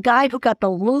even the guy who got the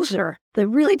loser, the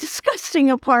really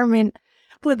disgusting apartment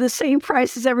with the same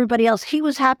price as everybody else, he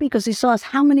was happy because he saw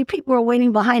how many people were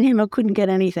waiting behind him who couldn't get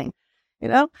anything, you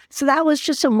know? So that was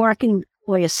just a marketing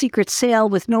way, a secret sale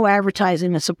with no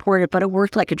advertising to support it, but it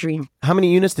worked like a dream. How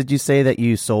many units did you say that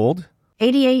you sold?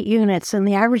 88 units, and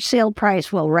the average sale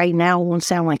price, well, right now it won't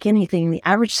sound like anything. The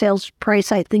average sales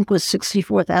price, I think, was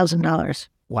 $64,000.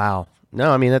 Wow.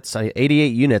 No, I mean, that's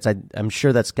 88 units. I'm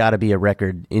sure that's got to be a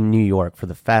record in New York for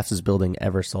the fastest building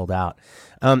ever sold out.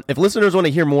 If listeners want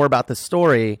to hear more about this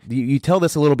story, you tell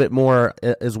this a little bit more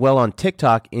as well on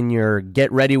TikTok in your Get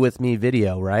Ready With Me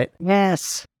video, right?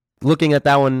 Yes. Looking at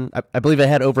that one, I believe it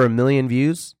had over 1 million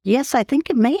views. Yes, I think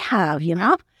it may have, you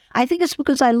know? I think it's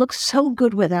because I look so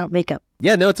good without makeup.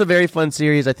 Yeah, no, it's a very fun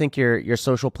series. I think your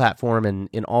social platform and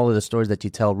in all of the stories that you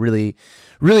tell really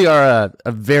are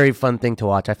a very fun thing to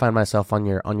watch. I find myself on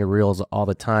your reels all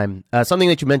the time. Something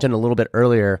that you mentioned a little bit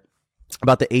earlier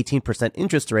about the 18%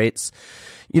 interest rates.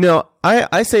 You know,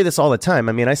 I say this all the time.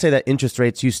 I mean, I say that interest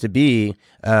rates used to be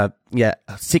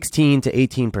 16 to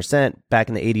 18% back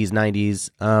in the 80s, 90s.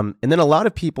 And then a lot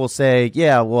of people say,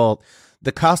 yeah, well,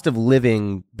 the cost of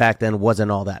living back then wasn't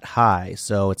all that high,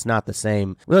 so it's not the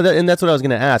same. Well, and that's what I was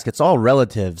going to ask. It's all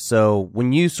relative. So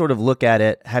when you sort of look at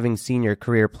it, having seen your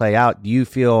career play out, do you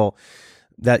feel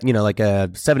that, you know, like a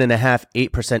 7.5%,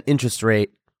 8% interest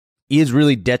rate is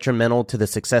really detrimental to the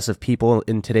success of people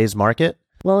in today's market?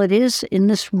 Well, it is in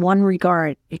this one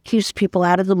regard. It keeps people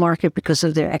out of the market because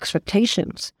of their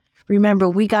expectations. Remember,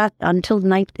 we got until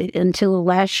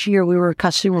last year, we were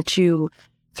accustomed to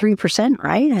 3%,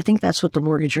 right? I think that's what the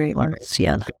mortgage rate was.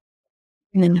 Yeah.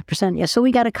 And then percent. Yeah. So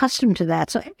we got accustomed to that.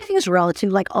 So everything is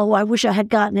relative. Like, oh, I wish I had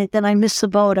gotten it. Then I missed the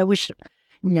boat.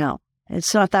 No,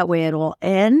 it's not that way at all.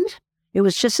 And it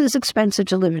was just as expensive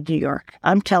to live in New York.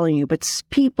 I'm telling you, but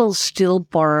people still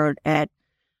borrowed at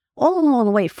all along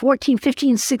the way, 14,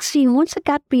 15, 16. Once it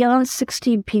got beyond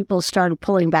 16, people started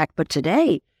pulling back. But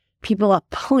today, people are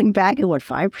pulling back at what,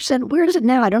 5%? Where is it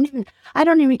now? I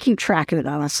don't even keep track of it,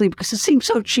 honestly, because it seems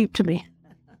so cheap to me.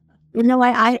 You know,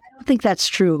 I don't think that's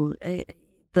true,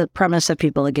 the premise that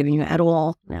people are giving you at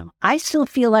all. No. I still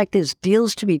feel like there's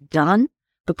deals to be done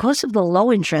because of the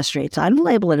low interest rates. I don't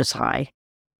label it as high.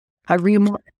 I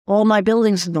remortgaged all my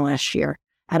buildings in the last year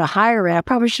at a higher rate. I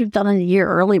probably should have done it a year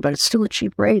early, but it's still a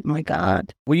cheap rate. My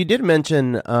God. Well, you did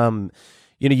mention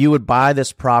you know, you would buy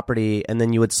this property and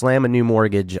then you would slam a new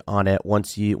mortgage on it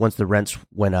once the rents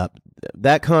went up.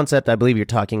 That concept, I believe you're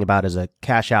talking about, is a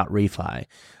cash out refi.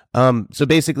 So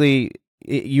basically,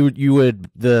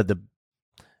 the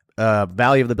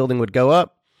value of the building would go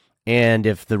up, and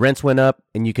if the rents went up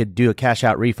and you could do a cash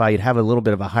out refi, you'd have a little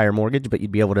bit of a higher mortgage, but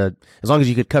you'd be able to, as long as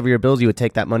you could cover your bills, you would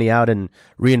take that money out and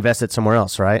reinvest it somewhere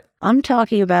else, right? I'm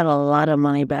talking about a lot of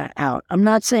money back out. I'm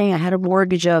not saying I had a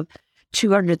mortgage of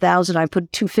 $200,000, I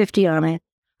put $250 on it.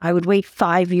 I would wait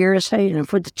 5 years, and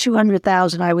for the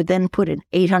 $200,000, I would then put an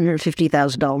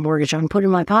 $850,000 mortgage on, put in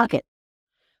my pocket.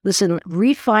 Listen,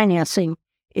 refinancing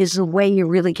is the way you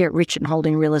really get rich in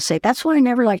holding real estate. That's why I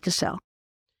never like to sell.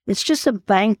 It's just a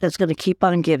bank that's going to keep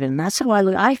on giving. That's how I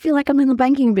look. I feel like I'm in the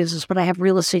banking business, but I have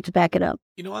real estate to back it up.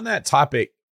 You know, on that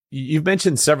topic, you've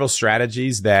mentioned several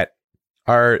strategies that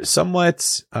are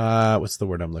somewhat, what's the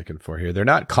word I'm looking for here? They're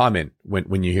not common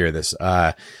when you hear this.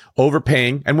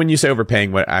 Overpaying. And when you say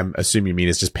overpaying, what I'm assuming you mean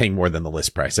is just paying more than the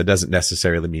list price. That doesn't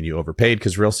necessarily mean you overpaid,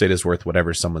 because real estate is worth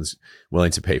whatever someone's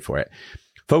willing to pay for it.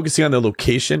 Focusing on the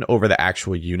location over the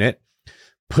actual unit.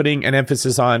 Putting an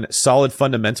emphasis on solid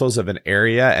fundamentals of an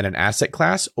area and an asset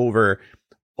class over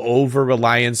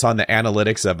reliance on the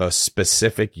analytics of a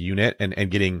specific unit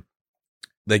and getting,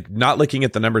 like, not looking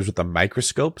at the numbers with a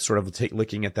microscope, sort of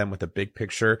looking at them with a big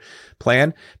picture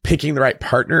plan, picking the right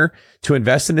partner to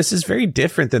invest in. This is very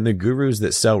different than the gurus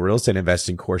that sell real estate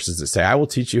investing courses that say, I will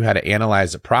teach you how to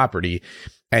analyze a property,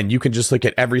 and you can just look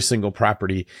at every single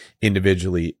property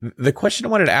individually. The question I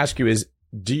wanted to ask you is,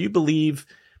 do you believe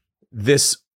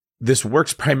this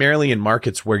works primarily in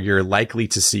markets where you're likely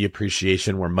to see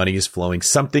appreciation, where money is flowing,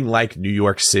 something like New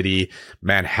York City,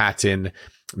 Manhattan,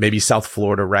 maybe South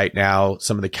Florida right now,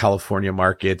 some of the California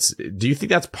markets? Do you think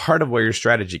that's part of where your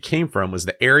strategy came from, was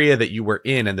the area that you were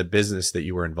in and the business that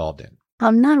you were involved in?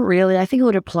 Not really. I think it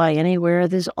would apply anywhere.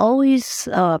 There's always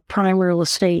prime real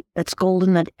estate that's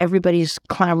golden, that everybody's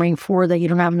clamoring for, that you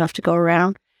don't have enough to go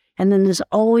around. And then there's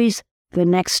always the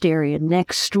next area,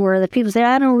 next door, that people say,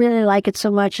 I don't really like it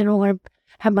so much. I don't want to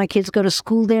have my kids go to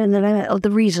school there. And then the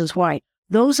reasons why.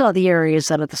 Those are the areas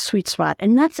that are the sweet spot.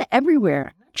 And that's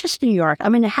everywhere. just New York. I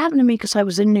mean, it happened to me because I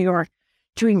was in New York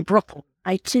doing Brooklyn.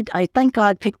 I thank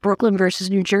God, picked Brooklyn versus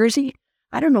New Jersey.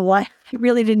 I don't know why. I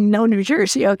really didn't know New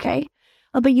Jersey, okay?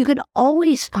 But you could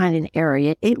always find an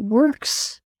area. It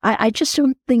works. I just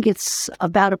don't think it's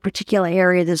about a particular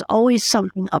area. There's always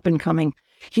something up and coming.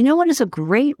 You know what is a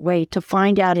great way to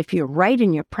find out if you're right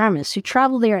in your premise? You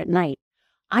travel there at night.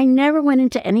 I never went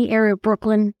into any area of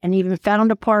Brooklyn and even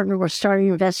found a partner or started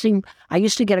investing. I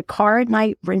used to get a car at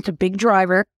night, rent a big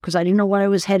driver because I didn't know what I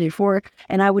was headed for,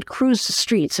 and I would cruise the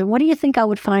streets. And what do you think I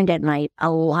would find at night? A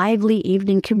lively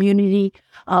evening community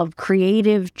of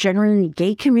creative, generally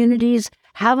gay communities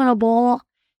having a ball.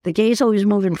 The gays always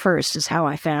moving first is how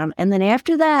I found. And then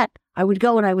after that, I would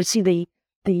go and I would see the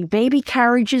baby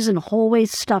carriages and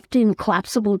hallways stuffed in,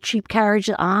 collapsible cheap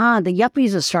carriages. The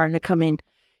yuppies are starting to come in.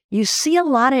 You see a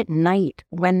lot at night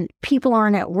when people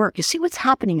aren't at work. You see what's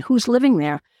happening, who's living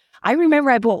there. I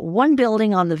remember I bought one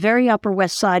building on the very Upper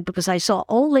West Side because I saw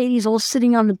old ladies all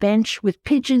sitting on the bench with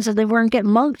pigeons and they weren't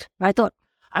getting mugged. I thought,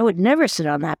 I would never sit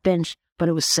on that bench, but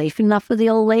it was safe enough for the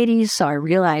old ladies, so I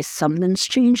realized something's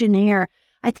changing here.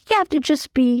 I think you have to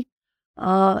just be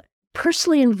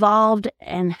personally involved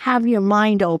and have your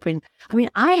mind open. I mean,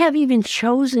 I have even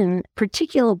chosen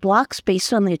particular blocks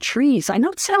based on their trees. I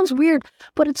know it sounds weird,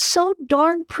 but it's so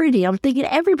darn pretty. I'm thinking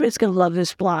everybody's going to love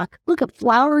this block. Look at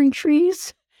flowering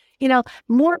trees.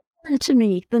 More important to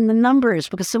me than the numbers,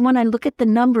 because then when I look at the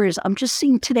numbers, I'm just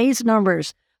seeing today's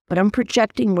numbers, but I'm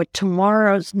projecting what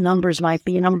tomorrow's numbers might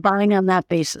be, and I'm buying on that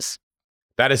basis.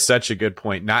 That is such a good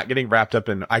point. Not getting wrapped up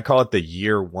in, I call it the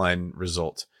year one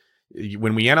result.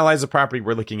 When we analyze the property,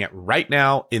 we're looking at right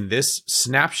now in this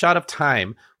snapshot of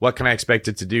time, what can I expect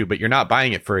it to do? But you're not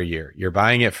buying it for a year. You're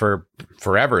buying it for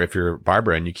forever if you're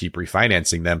Barbara and you keep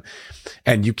refinancing them.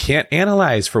 And you can't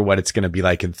analyze for what it's going to be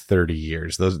like in 30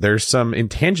 years. There's some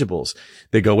intangibles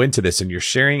that go into this, and you're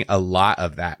sharing a lot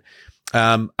of that.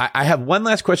 I have one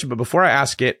last question, but before I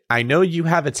ask it, I know you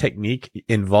have a technique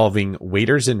involving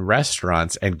waiters in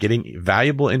restaurants and getting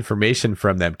valuable information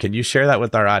from them. Can you share that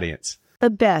with our audience? The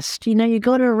best. You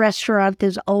go to a restaurant,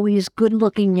 there's always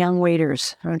good-looking young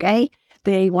waiters, okay?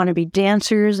 They want to be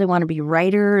dancers. They want to be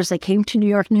writers. They came to New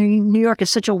York. New York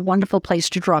is such a wonderful place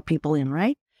to draw people in,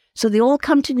 right? So they all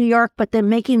come to New York, but they're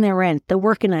making their rent. They're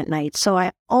working at night. So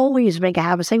I always make a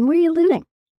habit of saying, where are you living?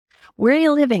 Where are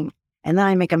you living? And then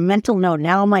I make a mental note.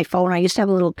 Now on my phone, I used to have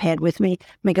a little pad with me,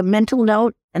 make a mental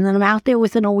note, and then I'm out there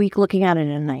within a week looking at it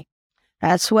at night.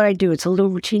 That's what I do. It's a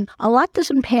little routine. A lot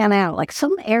doesn't pan out. Like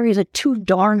some areas are too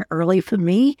darn early for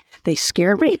me. They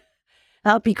scare me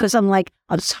because I'm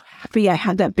so happy I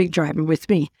had that big driver with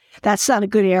me. That's not a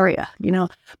good area,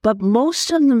 but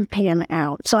most of them pan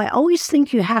out. So I always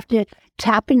think you have to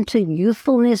tap into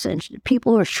youthfulness and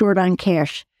people who are short on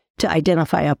cash to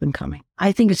identify up and coming.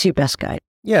 I think it's your best guide.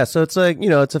 Yeah. So it's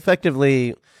it's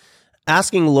effectively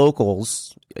asking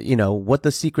locals, what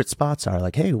the secret spots are.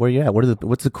 Like, hey, where you at?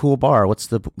 What's the cool bar? What's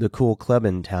the cool club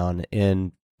in town?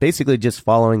 And basically just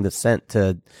following the scent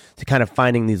to kind of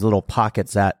finding these little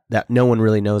pockets that no one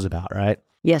really knows about, right?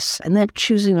 Yes, and then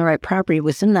choosing the right property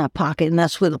within that pocket, and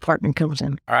that's where the partner comes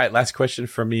in. All right, last question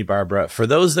from me, Barbara. For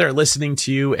those that are listening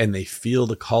to you and they feel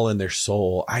the call in their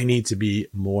soul, I need to be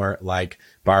more like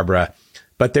Barbara,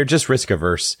 but they're just risk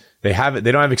averse. They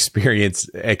don't have experience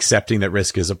accepting that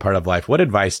risk is a part of life. What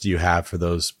advice do you have for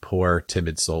those poor,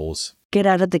 timid souls? Get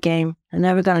out of the game. They're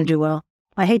never going to do well.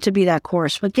 I hate to be that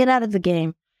coarse, but get out of the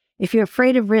game. If you're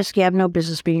afraid of risk, you have no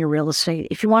business being in real estate.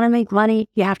 If you want to make money,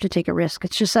 you have to take a risk.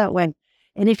 It's just that way.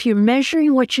 And if you're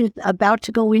measuring what you're about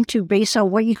to go into based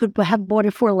on what you could have bought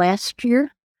it for last year,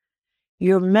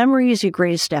 your memory is your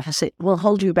greatest deficit. Will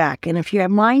hold you back. And if your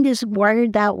mind is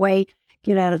wired that way,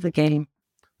 get out of the game.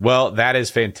 Well, that is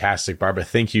fantastic, Barbara.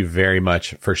 Thank you very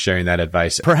much for sharing that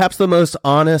advice. Perhaps the most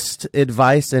honest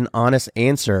advice and honest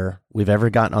answer we've ever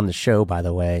gotten on the show, by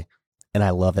the way. And I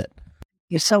love it.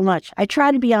 You so much. I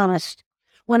try to be honest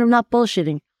when I'm not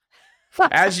bullshitting.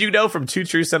 As you know from Two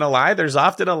Truths and a Lie, there's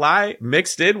often a lie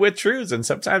mixed in with truths, and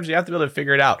sometimes you have to be able to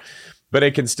figure it out. But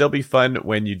it can still be fun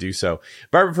when you do so.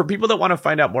 Barbara, for people that want to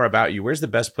find out more about you, where's the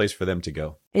best place for them to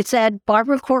go? It's at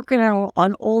Barbara Corcoran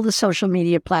on all the social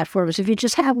media platforms. If you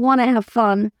just want to have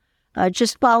fun,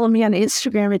 just follow me on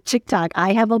Instagram and TikTok.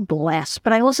 I have a blast,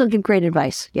 but I also give great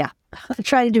advice. Yeah, I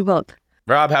try to do both.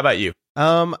 Rob, how about you?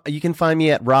 You can find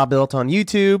me at Rob Built on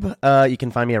YouTube. You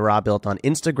can find me at Rob Built on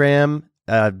Instagram.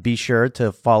 Be sure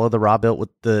to follow the Rob Built with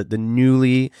the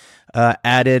newly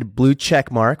added blue check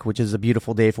mark, which is a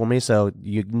beautiful day for me. So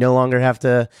you no longer have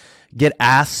to get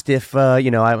asked if I'm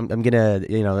gonna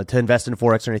to invest in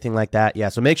Forex or anything like that. Yeah,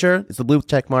 so make sure it's the blue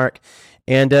check mark,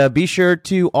 And be sure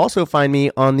to also find me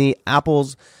on the Apple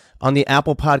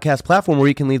Podcast platform, where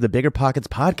you can leave the Bigger Pockets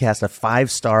podcast a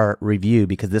 5-star review,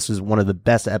 because this is one of the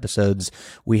best episodes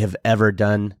we have ever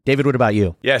done. David, what about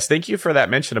you? Yes, thank you for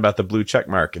that mention about the blue check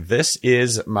mark. This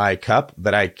is my cup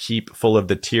that I keep full of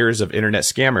the tears of internet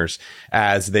scammers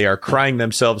as they are crying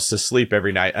themselves to sleep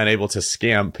every night, unable to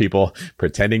scam people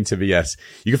pretending to be us.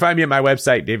 You can find me at my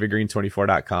website,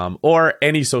 davidgreen24.com, or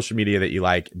any social media that you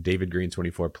like,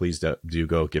 davidgreen24. Please do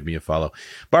go give me a follow.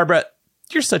 Barbara,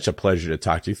 you're such a pleasure to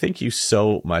talk to. Thank you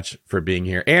so much for being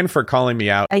here and for calling me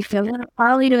out. I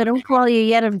don't call you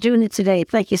yet. I'm doing it today.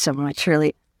 Thank you so much,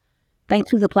 Shirley. Thanks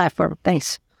for the platform.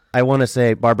 Thanks. I want to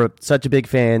say, Barbara, such a big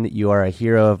fan. You are a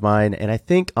hero of mine. And I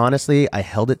think, honestly, I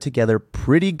held it together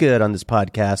pretty good on this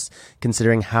podcast,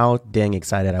 considering how dang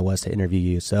excited I was to interview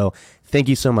you. So thank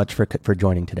you so much for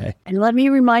joining today. And let me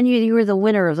remind you were the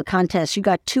winner of the contest. You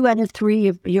got 2 out of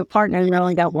 3. Your partner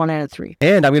only got 1 out of 3.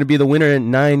 And I'm going to be the winner in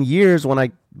 9 years when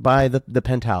I buy the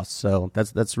penthouse. So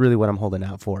that's really what I'm holding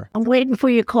out for. I'm waiting for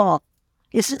your call.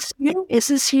 Is this you? Is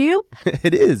this you?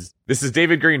 It is. This is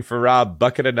David Green for Rob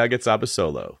Bucket of Nuggets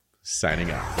Abasolo,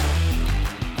 signing off.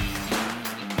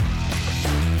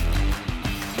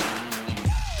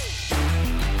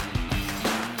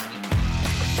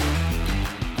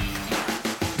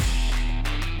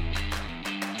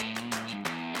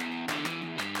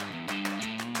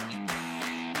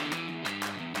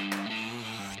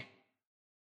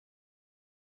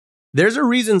 There's a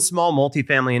reason small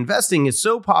multifamily investing is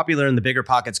so popular in the Bigger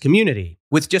Pockets community.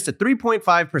 With just a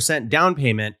 3.5% down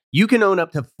payment, you can own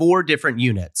up to 4 different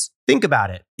units. Think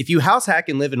about it. If you house hack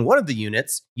and live in one of the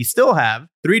units, you still have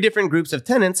 3 different groups of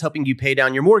tenants helping you pay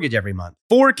down your mortgage every month,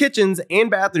 4 kitchens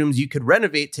and bathrooms you could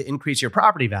renovate to increase your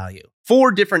property value,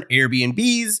 4 different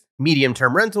Airbnbs,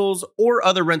 medium-term rentals, or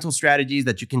other rental strategies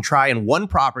that you can try in one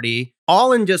property,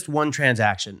 all in just one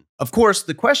transaction. Of course,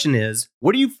 the question is,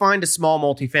 where do you find a small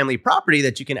multifamily property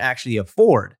that you can actually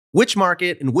afford? Which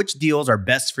market and which deals are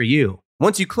best for you?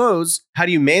 Once you close, how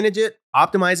do you manage it,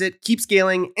 optimize it, keep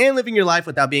scaling, and living your life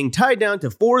without being tied down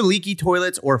to 4 leaky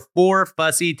toilets or 4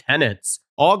 fussy tenants?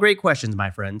 All great questions,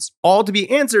 my friends. All to be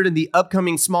answered in the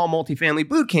upcoming Small Multifamily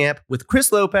Bootcamp with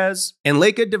Chris Lopez and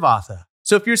Leica Devatha.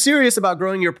 So if you're serious about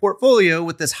growing your portfolio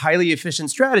with this highly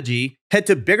efficient strategy, head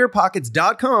to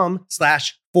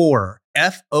biggerpockets.com/4,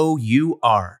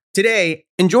 F-O-U-R, today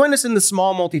and join us in the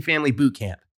Small Multifamily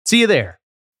Bootcamp. See you there.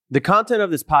 The content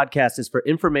of this podcast is for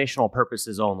informational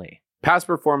purposes only. Past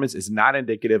performance is not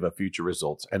indicative of future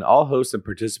results, and all host and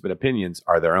participant opinions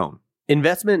are their own.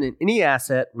 Investment in any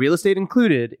asset, real estate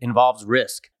included, involves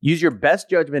risk. Use your best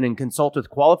judgment and consult with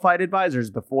qualified advisors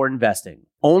before investing.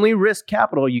 Only risk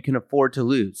capital you can afford to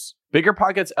lose. Bigger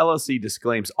Pockets LLC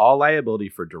disclaims all liability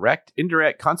for direct,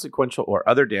 indirect, consequential, or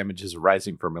other damages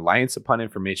arising from reliance upon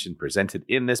information presented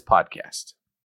in this podcast.